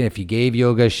thinking, if you gave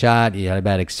yoga a shot, you had a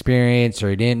bad experience,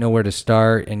 or you didn't know where to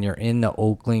start, and you're in the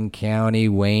Oakland County,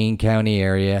 Wayne County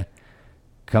area,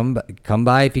 come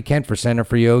by if you can for Center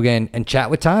for Yoga and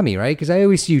chat with Tommy, right? Because I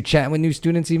always see you chatting with new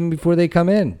students even before they come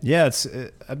in. Yeah,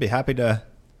 I'd be happy to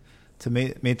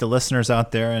meet the listeners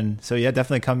out there, and so yeah,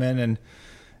 definitely come in, and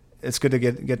it's good to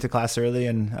get to class early,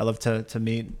 and I love to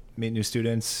meet new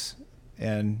students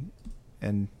and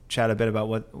chat a bit about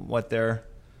what they're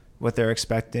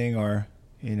expecting, or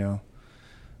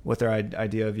what their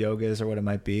idea of yoga is or what it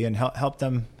might be, and help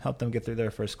them get through their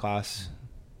first class,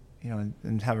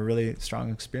 and have a really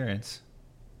strong experience.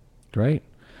 Great.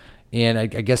 And I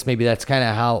guess maybe that's kind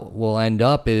of how we'll end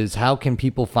up, is how can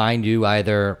people find you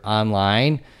either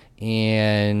online,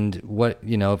 and what,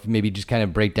 if maybe just kind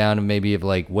of break down and maybe of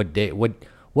like what day, what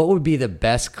would be the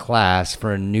best class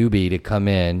for a newbie to come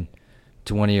in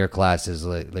to one of your classes,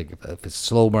 like if it's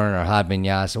slow burn or hot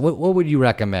vinyasa, what would you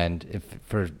recommend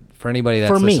for anybody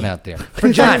that's listening out there?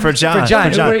 For John.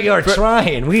 We are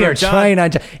trying. We are trying on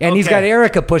John. And he's got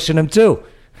Erica pushing him too.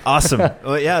 Awesome.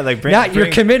 Well, yeah, you're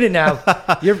committed now.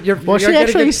 Well, she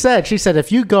actually said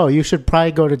if you go, you should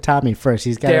probably go to Tommy first.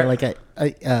 He's got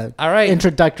all right,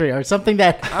 introductory or something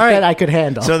that I could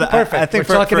handle. So perfect. I think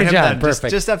for him, John,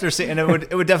 then, just after seeing, and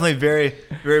it would definitely vary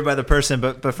by the person,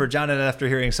 but for John, and after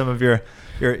hearing some of your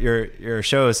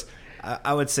shows,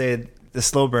 I would say the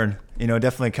slow burn.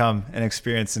 Definitely come and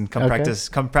experience and come practice.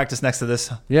 Come practice next to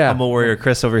this humble warrior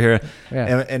Chris over here,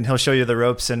 and he'll show you the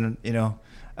ropes, and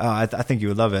I think you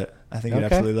would love it. I think you'd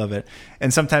absolutely love it.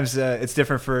 And sometimes it's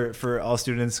different for all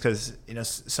students, because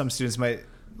some students might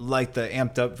like the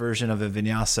amped up version of a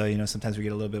vinyasa. Sometimes we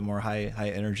get a little bit more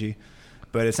high energy,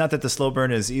 but it's not that the slow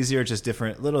burn is easier, just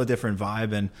little different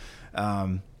vibe, and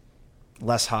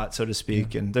less hot, so to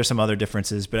speak. And there's some other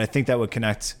differences, but I think that would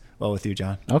connect well with you,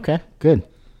 John. Okay, good.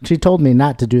 She told me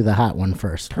not to do the hot one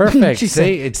first. Perfect. She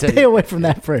said, stay away from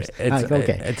that first.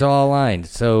 Okay. It's all aligned.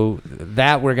 So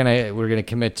that we're gonna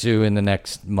commit to in the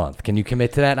next month. Can you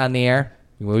commit to that on the air?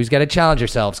 You always got to challenge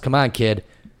yourselves. Come on, kid.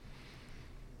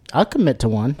 I'll commit to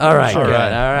one. All right, good.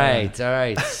 All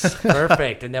right.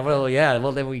 Perfect. And then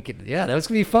that was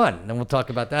gonna be fun. And then we'll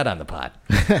talk about that on the pod.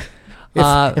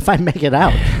 if I make it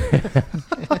out.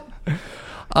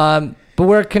 But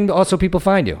where can also people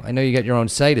find you? I know you got your own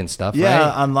site and stuff, right?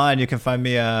 Yeah, online you can find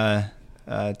me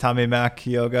Tommy Mac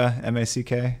Yoga,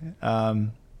 MACK,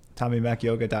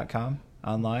 TommyMacYoga.com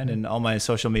online, and all my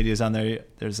social media is on there.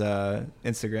 There's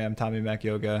Instagram, Tommy Mac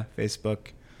Yoga, Facebook,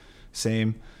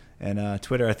 same, and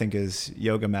Twitter I think is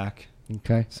Yoga Mac.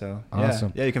 Okay. So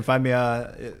awesome. Yeah, you can find me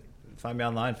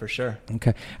online for sure.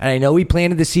 Okay. And I know we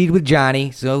planted the seed with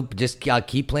Johnny, so I'll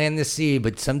keep planting the seed,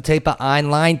 but some type of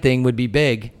online thing would be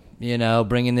big.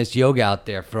 Bringing this yoga out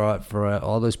there for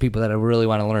all those people that really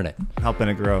want to learn it. Helping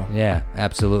it grow. Yeah,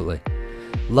 absolutely.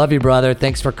 Love you, brother.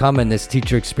 Thanks for coming. This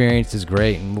teacher experience is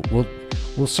great. And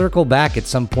we'll circle back at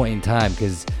some point in time,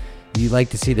 because you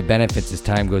like to see the benefits as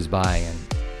time goes by, and,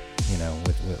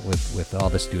 with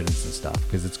all the students and stuff,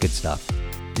 because it's good stuff.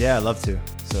 Yeah, I'd love to.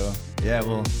 So, yeah,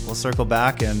 we'll circle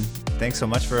back, and thanks so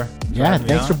much for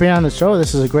thanks for being on the show.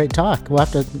 This is a great talk. We'll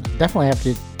definitely have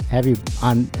to have you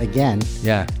on again.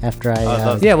 Yeah. After I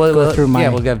go through my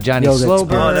we'll have Johnny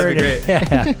Slober. Oh, that'd be great.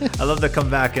 Yeah. I love to come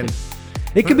back, and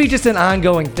it could be just an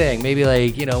ongoing thing. Maybe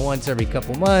once every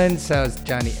couple months. How's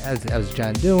John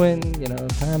doing?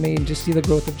 Tommy, and just see the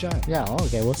growth of John. Yeah.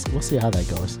 Okay. We'll see how that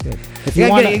goes. Good.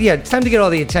 It's time to get all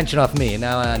the attention off me, and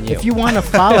now on you. If you want to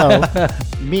follow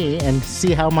me and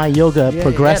see how my yoga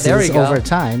progresses over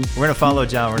time, we're gonna follow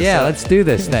John. Let's do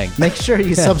this thing. Make sure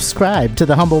you subscribe to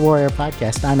the Humble Warrior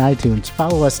Podcast on iTunes.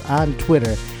 Follow us on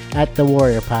Twitter @The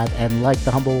Warrior Pod, and like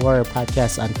the Humble Warrior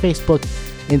Podcast on Facebook,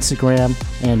 Instagram,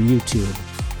 and YouTube.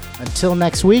 Until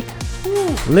next week,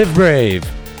 live brave.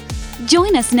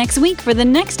 Join us next week for the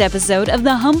next episode of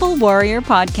the Humble Warrior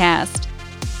Podcast.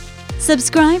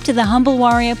 Subscribe to the Humble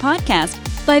Warrior Podcast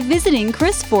by visiting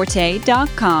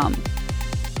chrisforte.com.